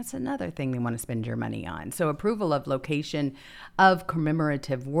animals. That's another thing they want to spend your money on. So approval of location of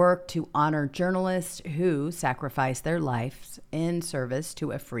commemorative work to honor journalists who sacrificed their lives in service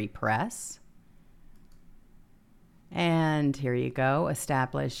to a free press. And here you go.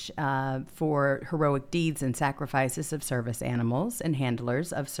 Establish for heroic deeds and sacrifices of service animals and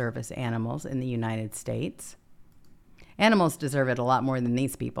handlers of service animals in the United States. Animals deserve it a lot more than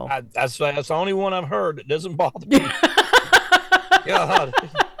these people. That's the only one I've heard that doesn't bother me. God,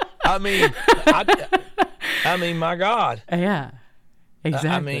 I mean, my God. Yeah,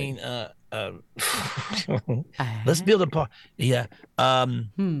 exactly. Let's build a park. Yeah.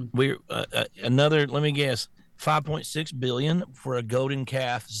 We're another. Let me guess. $5.6 billion for a golden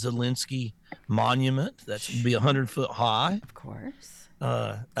calf Zelensky monument. That's be 100 foot high. Of course.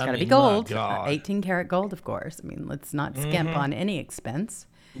 It's got to be gold. 18 karat gold, of course. I mean, let's not skimp on any expense.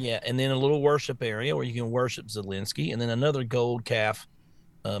 Yeah, and then a little worship area where you can worship Zelensky, and then another gold calf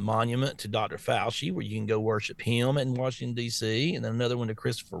monument to Dr. Fauci where you can go worship him in Washington, D.C., and then another one to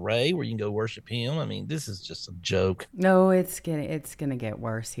Christopher Wray where you can go worship him. I mean, this is just a joke. No, it's gonna get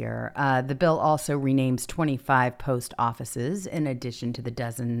worse here. The bill also renames 25 post offices in addition to the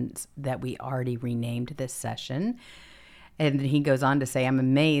dozens that we already renamed this session. And he goes on to say, I'm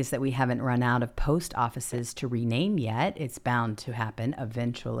amazed that we haven't run out of post offices to rename yet. It's bound to happen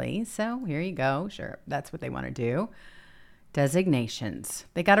eventually. So here you go. Sure, that's what they want to do. Designations.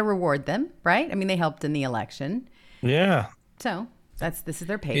 They got to reward them, right? I mean, they helped in the election. Yeah. So this is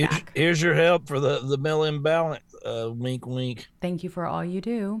their payback. Here's your help for the mail-in ballot. Wink, wink. Thank you for all you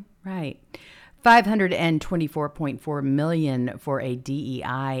do. Right. $524.4 million for a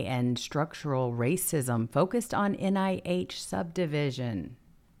DEI and structural racism focused on NIH subdivision.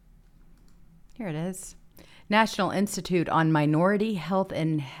 Here it is. National Institute on Minority Health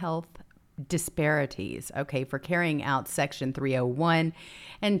and Health Disparities. Okay, for carrying out Section 301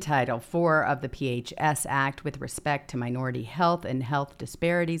 and Title 4 of the PHS Act with respect to minority health and health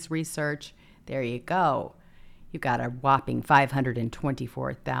disparities research. There you go. You got a whopping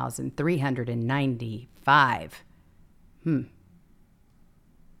 524,395.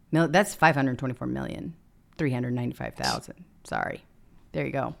 That's 524,395,000. Sorry. There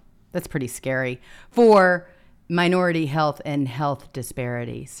you go. That's pretty scary for minority health and health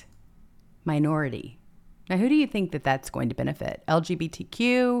disparities. Minority. Now, who do you think that's going to benefit? LGBTQ?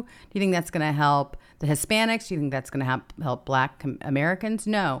 Do you think that's going to help the Hispanics? Do you think that's going to help Black Americans?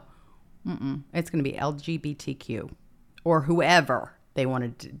 No. It's going to be LGBTQ or whoever they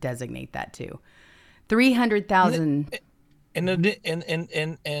want to designate that to. 300,000. And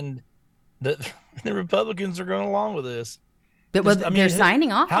the Republicans are going along with this. They're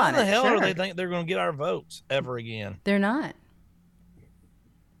signing off on it. How the hell are they think they're going to get our votes ever again? They're not.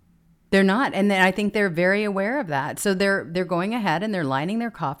 They're not. And then I think they're very aware of that. So they're going ahead and they're lining their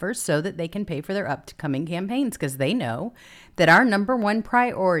coffers so that they can pay for their upcoming campaigns because they know that our number one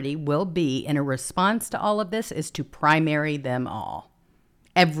priority will be, in a response to all of this, is to primary them all.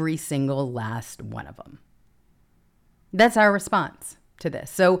 Every single last one of them. That's our response to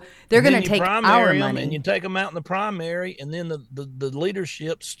this. So they're going to take our money. And you take them out in the primary, and then the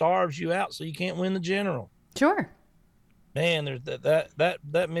leadership starves you out so you can't win the general. Sure. Man, there's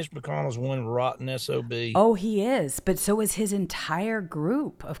that Mitch McConnell's one rotten SOB. Oh, he is. But so is his entire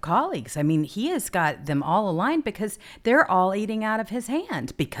group of colleagues. I mean, he has got them all aligned because they're all eating out of his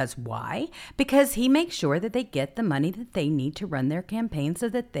hand. Because why? Because he makes sure that they get the money that they need to run their campaign so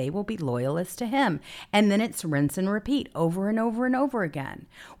that they will be loyalists to him. And then it's rinse and repeat over and over and over again.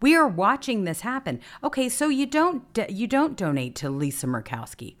 We are watching this happen. Okay, so you don't donate to Lisa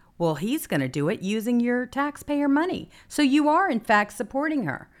Murkowski. Well, he's going to do it using your taxpayer money. So you are, in fact, supporting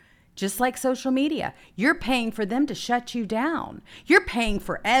her. Just like social media. You're paying for them to shut you down. You're paying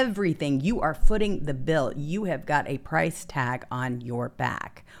for everything. You are footing the bill. You have got a price tag on your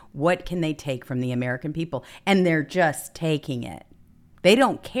back. What can they take from the American people? And they're just taking it. They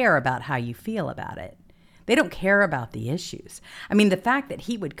don't care about how you feel about it. They don't care about the issues. I mean, the fact that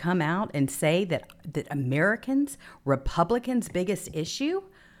he would come out and say that Republicans' biggest issue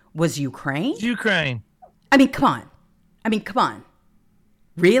was Ukraine? Ukraine. I mean, come on.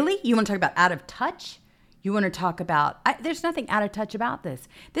 Really? You want to talk about out of touch? You want to talk about... there's nothing out of touch about this.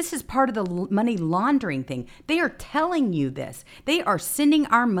 This is part of the money laundering thing. They are telling you this. They are sending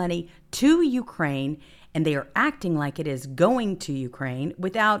our money to Ukraine, and they are acting like it is going to Ukraine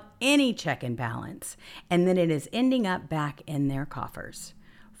without any check and balance. And then it is ending up back in their coffers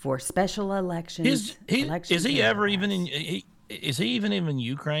for special elections. Is he ever even in... is he even in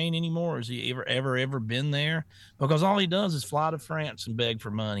Ukraine anymore? Is he ever been there? Because all he does is fly to France and beg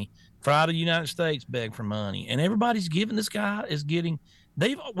for money, fly to the United States, beg for money, and everybody's giving. This guy is getting.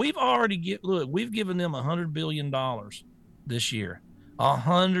 We've already we've given them $100 billion this year,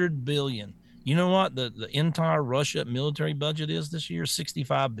 $100 billion. You know what the entire Russia military budget is this year?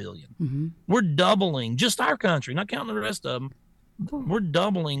 $65 billion. Mm-hmm. We're doubling just our country, not counting the rest of them. We're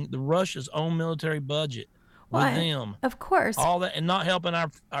doubling the Russia's own military budget with them. Of course. All that, and not helping our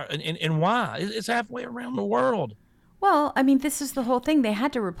and why? It's halfway around the world. Well, I mean, this is the whole thing. They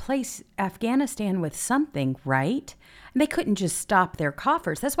had to replace Afghanistan with something, right? And they couldn't just stop their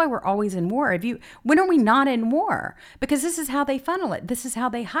coffers. That's why we're always in war. When are we not in war? Because this is how they funnel it. This is how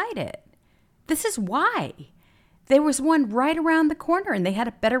they hide it. This is why. There was one right around the corner, and they had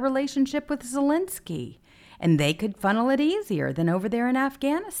a better relationship with Zelensky. And they could funnel it easier than over there in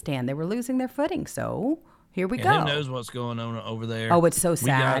Afghanistan. They were losing their footing, so here we go. Who knows what's going on over there? Oh, it's so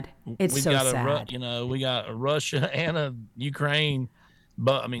sad. It's so sad. We got a Russia and a Ukraine,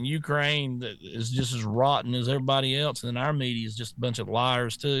 but I mean Ukraine is just as rotten as everybody else, and then our media is just a bunch of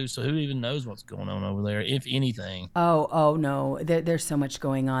liars too. So who even knows what's going on over there, if anything? Oh no, there's so much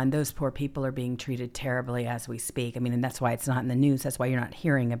going on. Those poor people are being treated terribly as we speak. I mean, and that's why it's not in the news. That's why you're not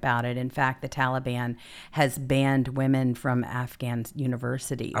hearing about it. In fact, the Taliban has banned women from Afghan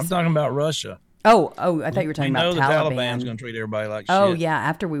universities. I'm talking about Russia. Oh, I thought you were talking about Taliban. The Taliban's going to treat everybody like shit. Oh, yeah.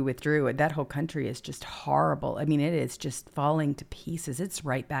 After we withdrew, that whole country is just horrible. I mean, it is just falling to pieces. It's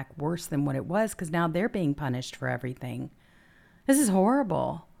right back worse than what it was because now they're being punished for everything. This is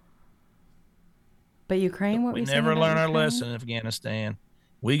horrible. But Ukraine, what we never learned our lesson in Afghanistan.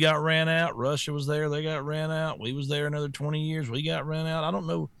 We got ran out. Russia was there. They got ran out. We was there another 20 years. We got ran out. I don't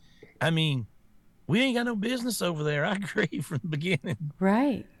know. I mean, we ain't got no business over there. I agree from the beginning.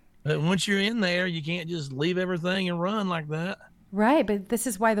 Right. But once you're in there, you can't just leave everything and run like that. Right, but this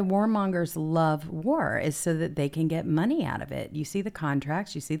is why the warmongers love war, is so that they can get money out of it. You see the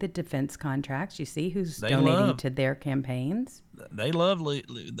contracts, you see the defense contracts, you see who's donating to their campaigns. They love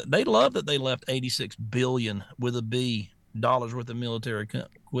that they left $86 billion with a B dollars worth of military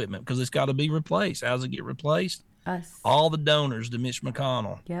equipment because it's got to be replaced. How's it get replaced? Us. All the donors to Mitch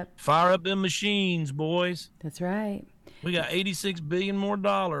McConnell. Yep. Fire up them machines, boys. That's right. We got $86 billion more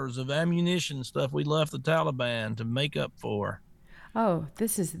of ammunition stuff we left the Taliban to make up for. Oh,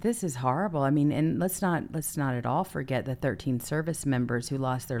 this is horrible. I mean, and let's not at all forget the 13 service members who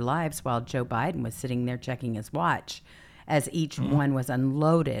lost their lives while Joe Biden was sitting there checking his watch as each one was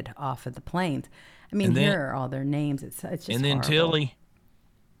unloaded off of the planes. I mean, here are all their names. It's just and then horrible.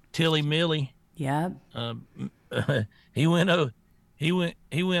 Tilly Millie. Yeah. He went over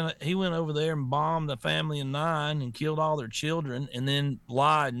there and bombed the family of 9 and killed all their children, and then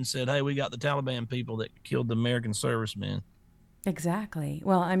lied and said, "Hey, we got the Taliban people that killed the American servicemen." Exactly.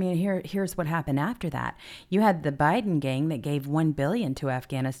 Well, I mean, here's what happened after that. You had the Biden gang that gave $1 billion to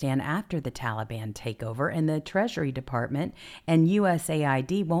Afghanistan after the Taliban takeover, and the Treasury Department and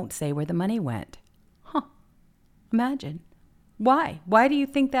USAID won't say where the money went. Huh. Imagine. Why? Why do you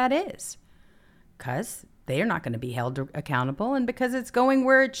think that is? Because they are not going to be held accountable, and because it's going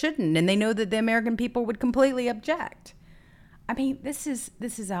where it shouldn't, and they know that the American people would completely object. I mean, this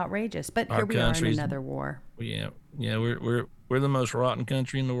is outrageous. But here we are in another war. Yeah, we're the most rotten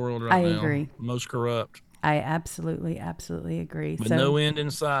country in the world right now. I agree. Most corrupt. I absolutely agree. With no end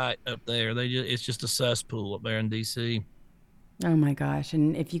in sight up there. It's just a cesspool up there in D.C. Oh my gosh.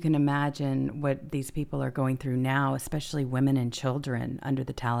 And if you can imagine what these people are going through now, especially women and children under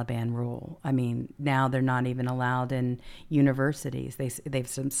the Taliban rule. I mean, now they're not even allowed in universities. They've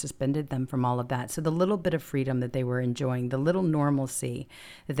suspended them from all of that. So the little bit of freedom that they were enjoying, the little normalcy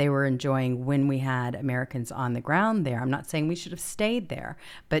that they were enjoying when we had Americans on the ground there. I'm not saying we should have stayed there,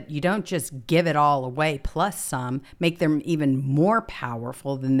 but you don't just give it all away plus some, make them even more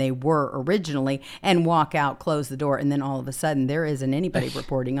powerful than they were originally, and walk out, close the door, and then all of a sudden there isn't anybody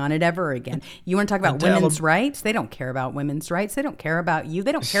reporting on it ever again. You want to talk about women's rights? They don't care about women's rights. They don't care about you.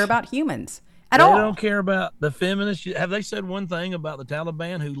 They don't care about humans at all. They don't care about the feminists. Have they said one thing about the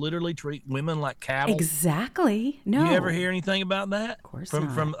Taliban, who literally treat women like cattle? Exactly. No. You ever hear anything about that? Of course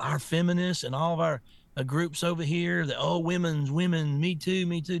not. From our feminists and all of our groups over here that, women, me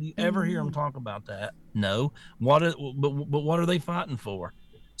too. Do you ever hear them talk about that? No. But what are they fighting for?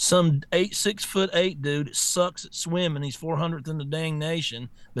 Some 6'8" dude sucks at swimming. He's 400th in the dang nation,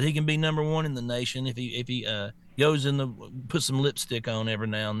 but he can be number 1 in the nation if he goes put some lipstick on every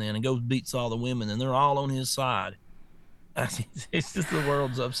now and then and goes beats all the women, and they're all on his side. It's just the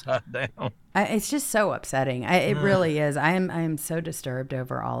world's upside down. It's just so upsetting. It really is. I am so disturbed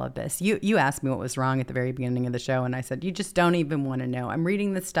over all of this. You asked me what was wrong at the very beginning of the show, and I said, you just don't even want to know. I'm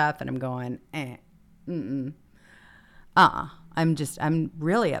reading this stuff, and I'm going, I'm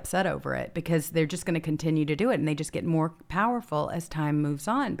really upset over it because they're just going to continue to do it, and they just get more powerful as time moves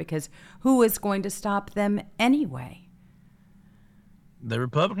on, because who is going to stop them anyway? The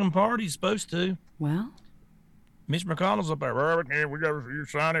Republican Party's supposed to. Well, Mitch McConnell's up there. We got to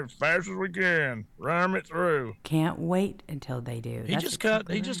sign it as fast as we can. Ram it through. Can't wait until they do. He just cut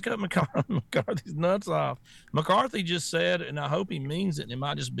McCarthy's nuts off. McCarthy just said, and I hope he means it. And it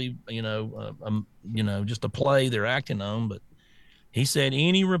might just be just a play they're acting on. But he said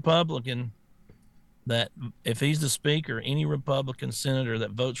any Republican that, if he's the speaker, any Republican senator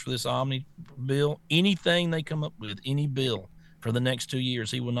that votes for this Omni bill, anything they come up with, any bill for the next 2 years,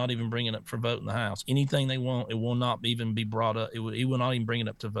 he will not even bring it up for vote in the House. Anything they want, it will not even be brought up. He will not even bring it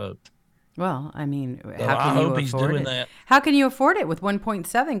up to vote. Well, I mean, so I hope he's doing that. How can you afford it with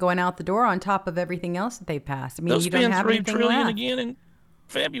 1.7 going out the door on top of everything else that they passed? I mean, they'll you don't have spend $3 trillion left. again in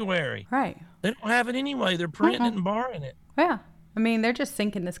February. Right. They don't have it anyway. They're printing it and borrowing it. Yeah. I mean, they're just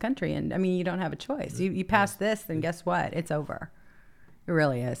sinking this country, and I mean, you don't have a choice. You pass this, then guess what? It's over. It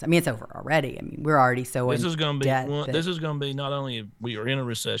really is. I mean, it's over already. I mean, we're already so this in is going to be debt this is going to be not only we are in a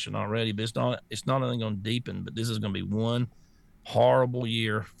recession already, but it's not only going to deepen, but this is going to be one horrible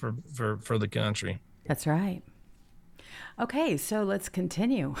year for the country. That's right. Okay, so let's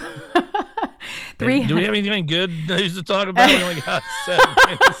continue. Do we have anything good news to talk about? We only got 7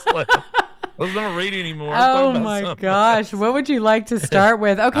 minutes left. Let's not read anymore. Oh my gosh, what would you like to start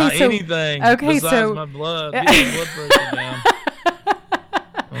with? Okay, so anything. Okay, besides my blood. Get my blood pressure down.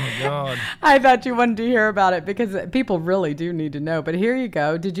 Oh my God. I thought you wanted to hear about it because people really do need to know. But here you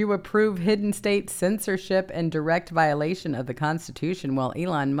go. Did you approve hidden state censorship and direct violation of the Constitution? Well,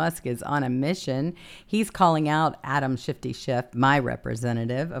 Elon Musk is on a mission. He's calling out Adam Shifty Schiff, my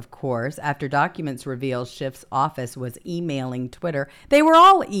representative, of course, after documents reveal Schiff's office was emailing Twitter. They were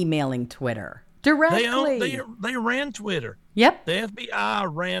all emailing Twitter directly. They ran Twitter. Yep. The FBI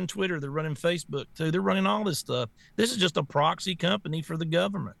ran Twitter. They're running Facebook too. They're running all this stuff. This is just a proxy company for the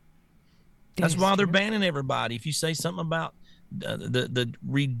government. That's why they're banning everybody. If you say something about the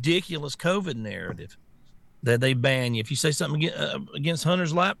ridiculous COVID narrative, that they ban you. If you say something against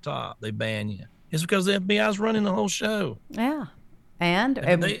Hunter's laptop, they ban you. It's because the FBI's running the whole show. Yeah. And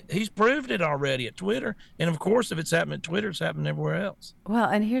he's proved it already at Twitter. And of course, if it's happening at Twitter, it's happening everywhere else. Well,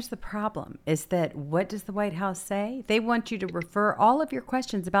 and here's the problem is that what does the White House say? They want you to refer all of your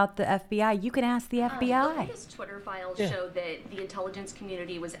questions about the FBI. You can ask the FBI. The latest Twitter files show that the intelligence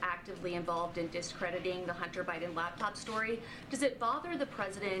community was actively involved in discrediting the Hunter Biden laptop story. Does it bother the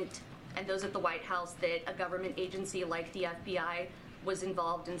president and those at the White House that a government agency like the FBI was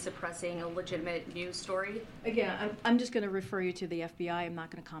involved in suppressing a legitimate news story? Again, I'm just going to refer you to the FBI. I'm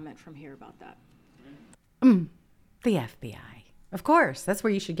not going to comment from here about that. The FBI. Of course. That's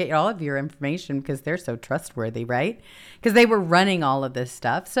where you should get all of your information because they're so trustworthy, right? Because they were running all of this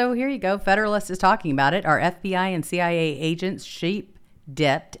stuff. So here you go. Federalist is talking about it. Our FBI and CIA agents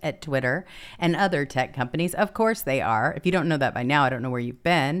sheep-dipped at Twitter and other tech companies. Of course they are. If you don't know that by now, I don't know where you've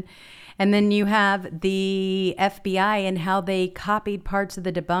been. And then you have the FBI and how they copied parts of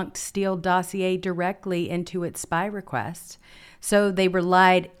the debunked Steele dossier directly into its spy requests. So they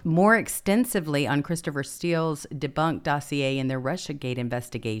relied more extensively on Christopher Steele's debunked dossier in their Russiagate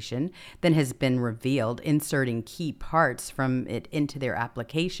investigation than has been revealed, inserting key parts from it into their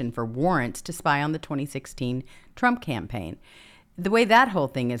application for warrants to spy on the 2016 Trump campaign. The way that whole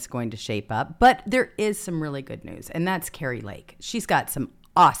thing is going to shape up. But there is some really good news, and that's Carrie Lake. She's got some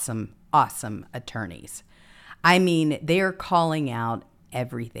awesome attorneys. I mean, they are calling out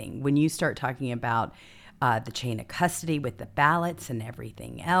everything. When you start talking about the chain of custody with the ballots and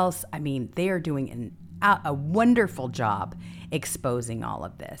everything else, I mean, they are doing a wonderful job exposing all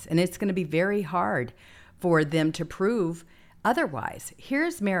of this. And it's going to be very hard for them to prove otherwise.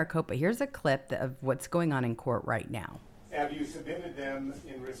 Here's Maricopa. Here's a clip of what's going on in court right now. Have you submitted them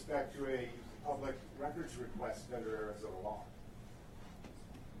in respect to a public records request under Arizona law?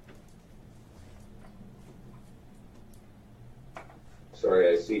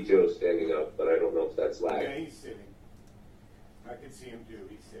 Sorry, I see Joe standing up, but I don't know if that's lag. Yeah, he's sitting. I can see him too.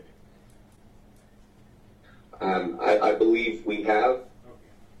 He's sitting. I believe we have.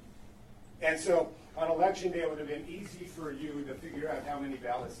 Okay. And so on election day, it would have been easy for you to figure out how many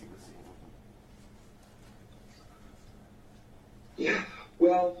ballots he received. Yeah,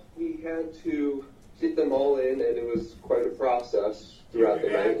 well, we had to get them all in, and it was quite a process throughout the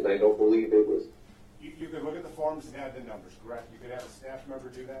night, and I don't believe it was. You could look at the forms and add the numbers, correct? You could have a staff member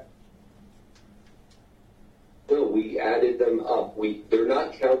do that? No, we added them up. They're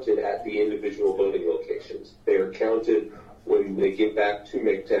not counted at the individual voting locations. They are counted when they get back to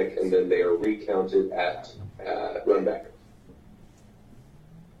MCTEC, and then they are recounted at Runback.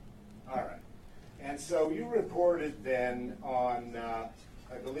 All right. And so you reported then on, I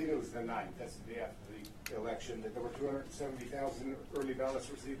believe it was the 9th, that's the day after the election, that there were 270,000 early ballots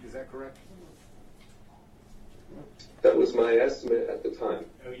received. Is that correct? That was my estimate at the time.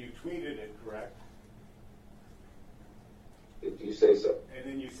 Oh, you tweeted it, correct? If you say so. And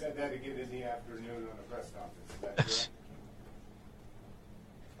then you said that again in the afternoon on a press conference. Is that correct?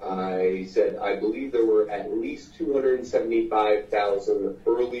 I said I believe there were at least 275,000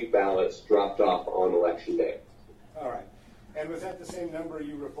 early ballots dropped off on Election Day. All right. And was that the same number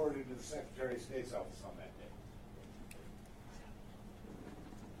you reported to the Secretary of State's office on that day?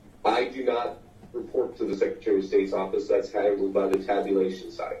 I do not report to the Secretary of State's office. That's handled by the tabulation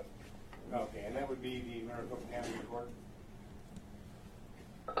side. Okay, and that would be the Maricopa County Recorder?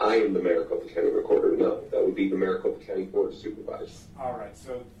 I am the Maricopa County Recorder. No, that would be the Maricopa County Board of Supervisors. All right,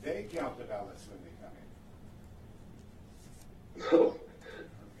 so they count the ballots when they come in? No.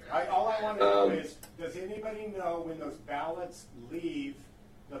 All I want to know is, does anybody know when those ballots leave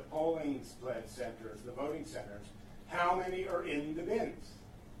the polling centers, the voting centers, how many are in the bins?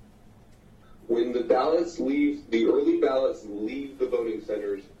 When the ballots leave, the early ballots leave the voting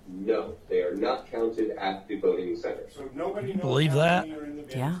centers, no, they are not counted at the voting centers. So nobody knows Believe how that? many are in the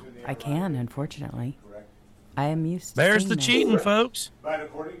bins Yeah, when they I arrive. can, unfortunately. Correct. I am used to There's seeing the this. cheating, folks. But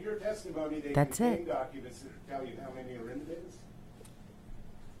according to your testimony, they That's contain it. documents that tell you how many are in the bins?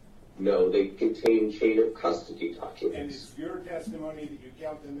 No, they contain chain of custody And documents. it's your testimony that you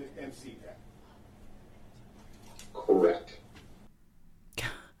count them at MCTEC? Correct.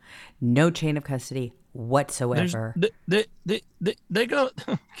 No chain of custody whatsoever. They go.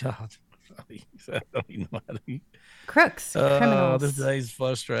 God, I don't even know how to. Crooks, criminals. This day's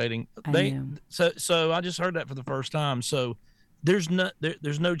frustrating. I know. So I just heard that for the first time. So there's no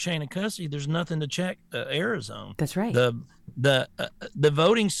chain of custody. There's nothing to check Arizona. That's right. The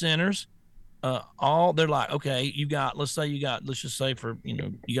voting centers, they're like, okay, let's just say you got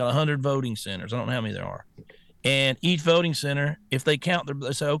 100 voting centers. I don't know how many there are. And each voting center, if they count,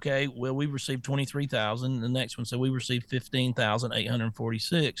 they say, okay, well, we received 23,000. The next one said we received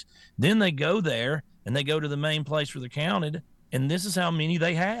 15,846. Then they go there and they go to the main place where they're counted, and this is how many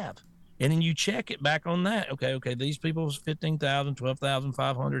they have. And then you check it back on that. Okay, these people was 15,000,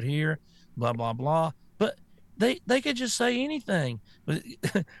 12,500 here, blah, blah, blah. But they could just say anything.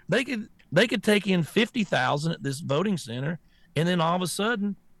 They could take in 50,000 at this voting center, and then all of a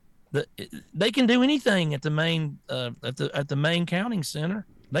sudden, they can do anything at the main at the main counting center.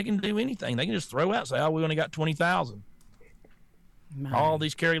 They can do anything. They can just throw out, say, "Oh, we only got 20,000." All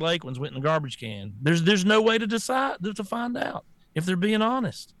these Kerry Lake ones went in the garbage can. There's no way to decide to find out if they're being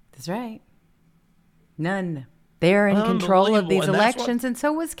honest. That's right. None. They're in control of these elections, and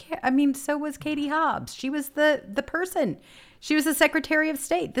so was Katie Hobbs. She was the person. She was the Secretary of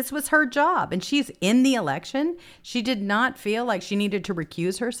State. This was her job, and she's in the election. She did not feel like she needed to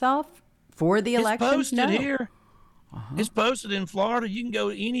recuse herself for the election. It's posted No. here. It's posted in Florida. You can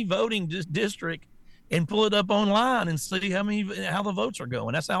go to any voting district and pull it up online and see how the votes are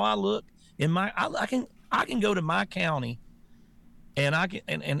going. That's how I look. I can go to my county and I can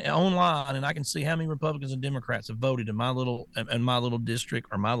and online, and I can see how many Republicans and Democrats have voted in my little district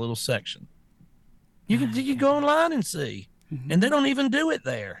or my little section. You can go online and see. And they don't even do it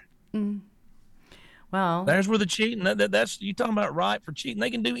there. Well, there's where the cheating. That's you talking about right for cheating. They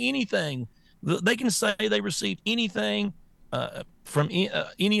can do anything. They can say they received anything from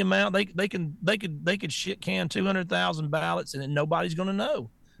any amount. They could shit can 200,000 ballots, and then nobody's going to know.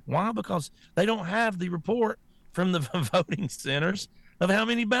 Why? Because they don't have the report from the voting centers of how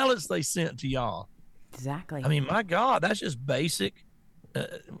many ballots they sent to y'all. Exactly. I mean, my God, that's just basic.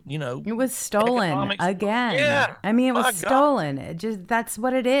 It was stolen again. Yeah. I mean, it was stolen. That's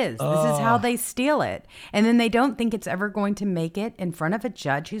what it is. This is how they steal it. And then they don't think it's ever going to make it in front of a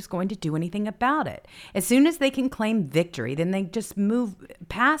judge who's going to do anything about it. As soon as they can claim victory, then they just move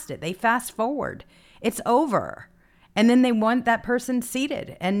past it. They fast forward. It's over. And then they want that person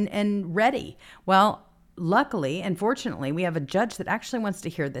seated and ready. Well, luckily and fortunately, we have a judge that actually wants to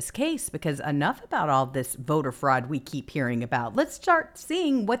hear this case, because enough about all this voter fraud we keep hearing about. Let's start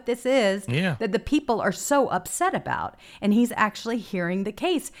seeing what this is that the people are so upset about. And he's actually hearing the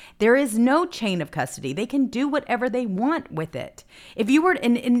case. There is no chain of custody. They can do whatever they want with it. If you were,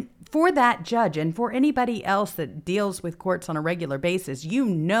 and for that judge and for anybody else that deals with courts on a regular basis, you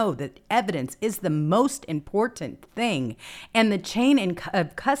know that evidence is the most important thing. And the chain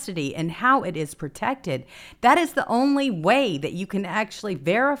of custody and how it is protected, that is the only way that you can actually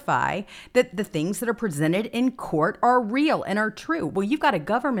verify that the things that are presented in court are real and are true. Well, you've got a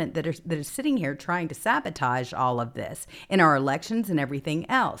government that is sitting here trying to sabotage all of this in our elections and everything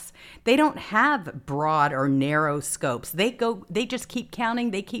else. They don't have broad or narrow scopes. They just keep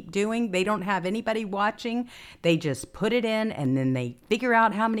counting. They keep doing. They don't have anybody watching. They just put it in, and then they figure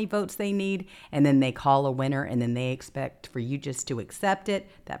out how many votes they need, and then they call a winner, and then they expect for you just to accept it.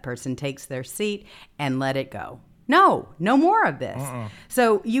 That person takes their seat and let it go. No more of this.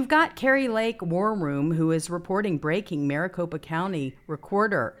 So you've got Carrie Lake War Room, who is reporting breaking. Maricopa County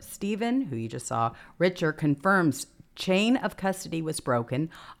Recorder Stephen, who you just saw, Richer, confirms chain of custody was broken.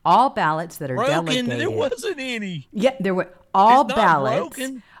 All ballots that are delegated. There wasn't any. Yeah, there were all ballots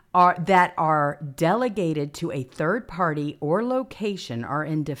that are delegated to a third party or location are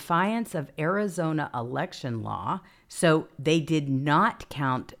in defiance of Arizona election law. So they did not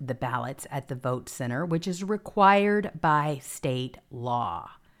count the ballots at the vote center, which is required by state law.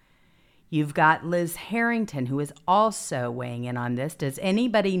 You've got Liz Harrington, who is also weighing in on this. Does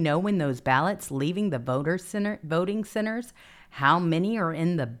anybody know when those ballots leaving the voting centers, how many are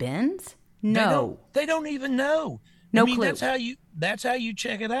in the bins? No. They don't even know. No clue. That's how you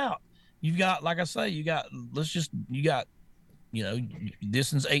check it out. You've got, like I say,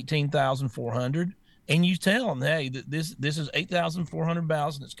 distance 18,400, and you tell them, hey, this is 8,400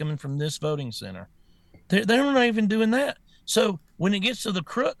 ballots, and it's coming from this voting center. They're not even doing that. So when it gets to the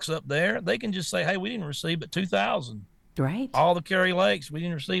crooks up there, they can just say, hey, we didn't receive but 2,000. Right. All the Carrie Lakes, we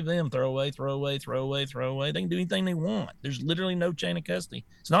didn't receive them. Throw away. They can do anything they want. There's literally no chain of custody.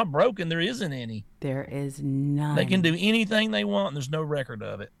 It's not broken. There isn't any. There is none. They can do anything they want, and there's no record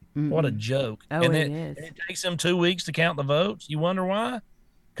of it. What a joke. Oh, and is. And it takes them 2 weeks to count the votes. You wonder why?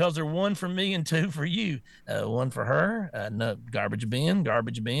 Because they're 1 for me and 2 for you. 1 for her, no, garbage bin.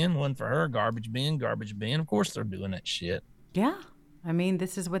 1 for her, garbage bin. Of course they're doing that shit. Yeah. I mean,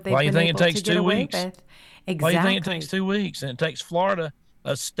 this is what they've been able to get away with. Exactly. Why do you think it takes 2 weeks? And it takes Florida,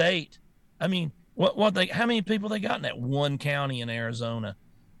 a state. I mean, how many people they got in that one county in Arizona?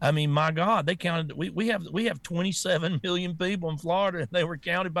 I mean, my God, they counted. We have 27 million people in Florida, and they were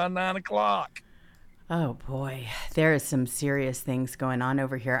counted by 9 o'clock. Oh boy, there is some serious things going on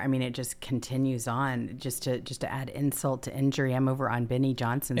over here. I mean, it just continues on. Just to add insult to injury, I'm over on Benny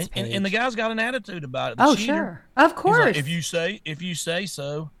Johnson's page, and the guy's got an attitude about it. Oh, sure, of course. Like, if you say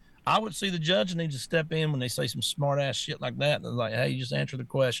so. I would see the judge needs to step in when they say some smart ass shit like that. They're like, hey, you just answer the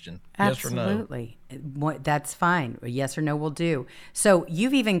question. Absolutely. Yes or no. That's fine. Yes or no will do. So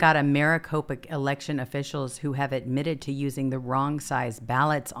you've even got a Maricopa election officials who have admitted to using the wrong size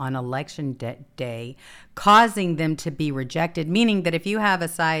ballots on election day, causing them to be rejected, meaning that if you have a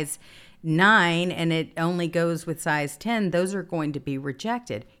size 9 and it only goes with size 10, those are going to be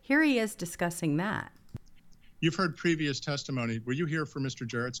rejected. Here he is discussing that. You've heard previous testimony. Were you here for Mr.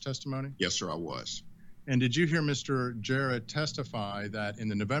 Jarrett's testimony? Yes, sir, I was. And did you hear Mr. Jarrett testify that in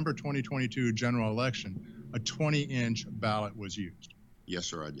the November 2022 general election, a 20-inch ballot was used? Yes,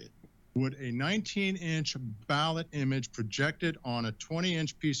 sir, I did. Would a 19-inch ballot image projected on a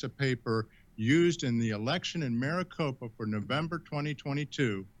 20-inch piece of paper used in the election in Maricopa for November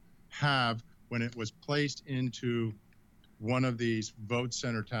 2022 have, when it was placed into one of these vote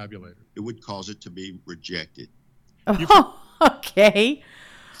center tabulators? It would cause it to be rejected. Oh, okay.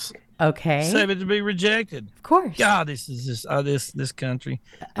 Say it to be rejected. Of course. God, this is this country.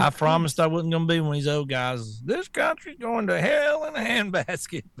 I promised I wasn't going to be one of these old guys. This country's going to hell in a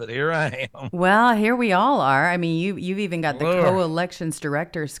handbasket, but here I am. Well, here we all are. I mean, you've even got the co-elections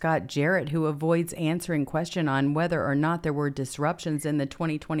director, Scott Jarrett, who avoids answering question on whether or not there were disruptions in the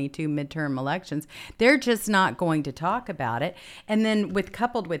 2022 midterm elections. They're just not going to talk about it. And then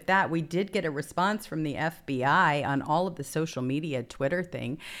coupled with that, we did get a response from the FBI on all of the social media Twitter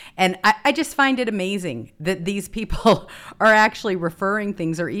thing. And I just find it amazing that these people are actually referring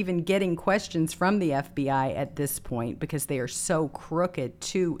things or even getting questions from the FBI at this point because they are so crooked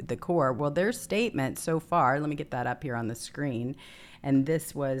to the core. Well, their statement so far, let me get that up here on the screen. And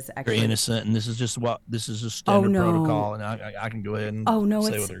this was actually You're innocent, and this is just standard protocol, and I can go ahead and say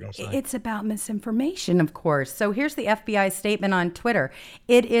what they're going to say. It's about misinformation, of course. So here's the FBI statement on Twitter.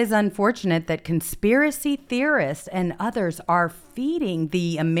 It is unfortunate that conspiracy theorists and others are feeding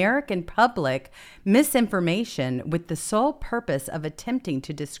the American public misinformation with the sole purpose of attempting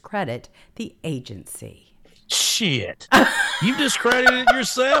to discredit the agency. Shit. You discredited it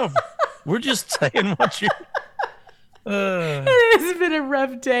yourself. We're just saying what you're... It has been a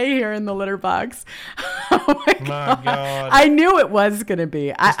rough day here in the litter box. Oh my God. I knew it was going to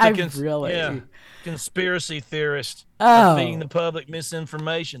be. Conspiracy theorist feeding the public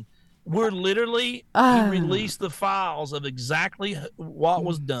misinformation. We're literally he released the files of exactly what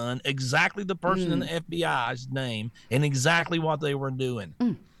was done, exactly the person in the FBI's name, and exactly what they were doing.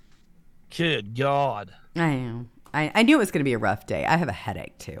 Good God. I am. I knew it was going to be a rough day. I have a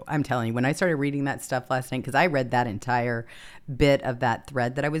headache, too. I'm telling you, when I started reading that stuff last night, because I read that entire bit of that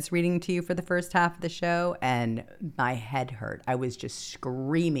thread that I was reading to you for the first half of the show, and my head hurt. I was just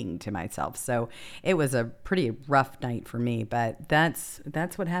screaming to myself. So it was a pretty rough night for me, but that's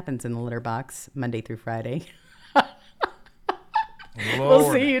what happens in the litter box Monday through Friday. Lord,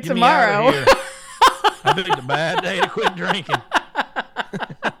 we'll see you tomorrow. I picked a bad day to quit drinking.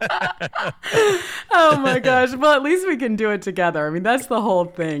 Oh my gosh. Well, at least we can do it together. I mean, that's the whole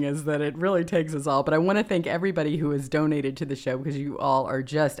thing, is that it really takes us all. But I want to thank everybody who has donated to the show, because you all are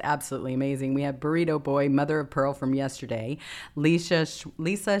just absolutely amazing. We have Burrito Boy, Mother of Pearl from yesterday, Lisa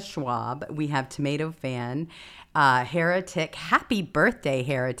Schwab. We have Tomato Fan, Heretic. Happy birthday,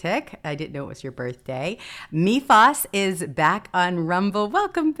 Heretic. I didn't know it was your birthday. Mifas is back on Rumble.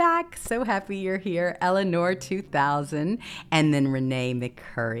 Welcome back. So happy you're here. Eleanor 2000. And then Renee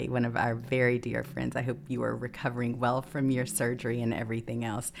McCurry, one of our very dear friends. I hope you are recovering well from your surgery and everything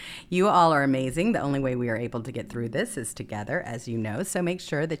else. You all are amazing. The only way we are able to get through this is together, as you know. So make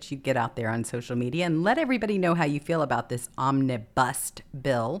sure that you get out there on social media and let everybody know how you feel about this omnibus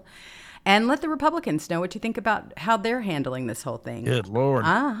bill. And let the Republicans know what you think about how they're handling this whole thing. Good Lord.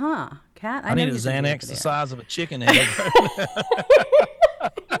 Kat, I need a Xanax the size of a chicken egg.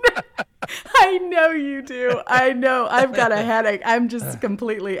 I know you do. I know. I've got a headache. I'm just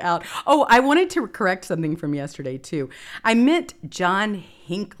completely out. Oh, I wanted to correct something from yesterday, too. I meant John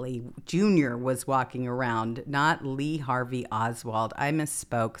Hinckley Jr. was walking around, not Lee Harvey Oswald. I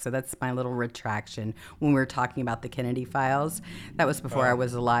misspoke, so that's my little retraction when we were talking about the Kennedy files. That was before I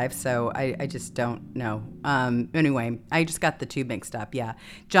was alive, so I just don't know. Anyway, I just got the two mixed up. Yeah.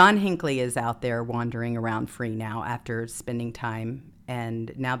 John Hinckley is out there wandering around free now after spending time.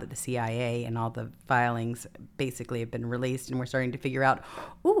 And now that the CIA and all the filings basically have been released, and we're starting to figure out,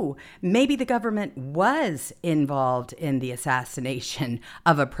 maybe the government was involved in the assassination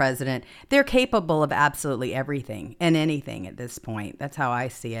of a president. They're capable of absolutely everything and anything at this point. That's how I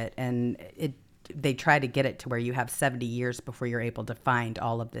see it. And they try to get it to where you have 70 years before you're able to find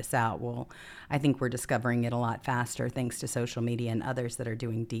all of this out. Well, I think we're discovering it a lot faster thanks to social media and others that are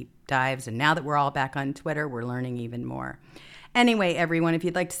doing deep dives. And now that we're all back on Twitter, we're learning even more. Anyway, everyone, if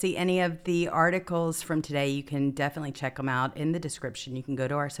you'd like to see any of the articles from today, you can definitely check them out in the description. You can go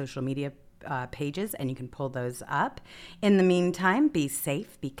to our social media pages and you can pull those up. In the meantime, be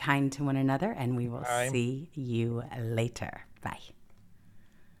safe, be kind to one another, and we will see you later. Bye.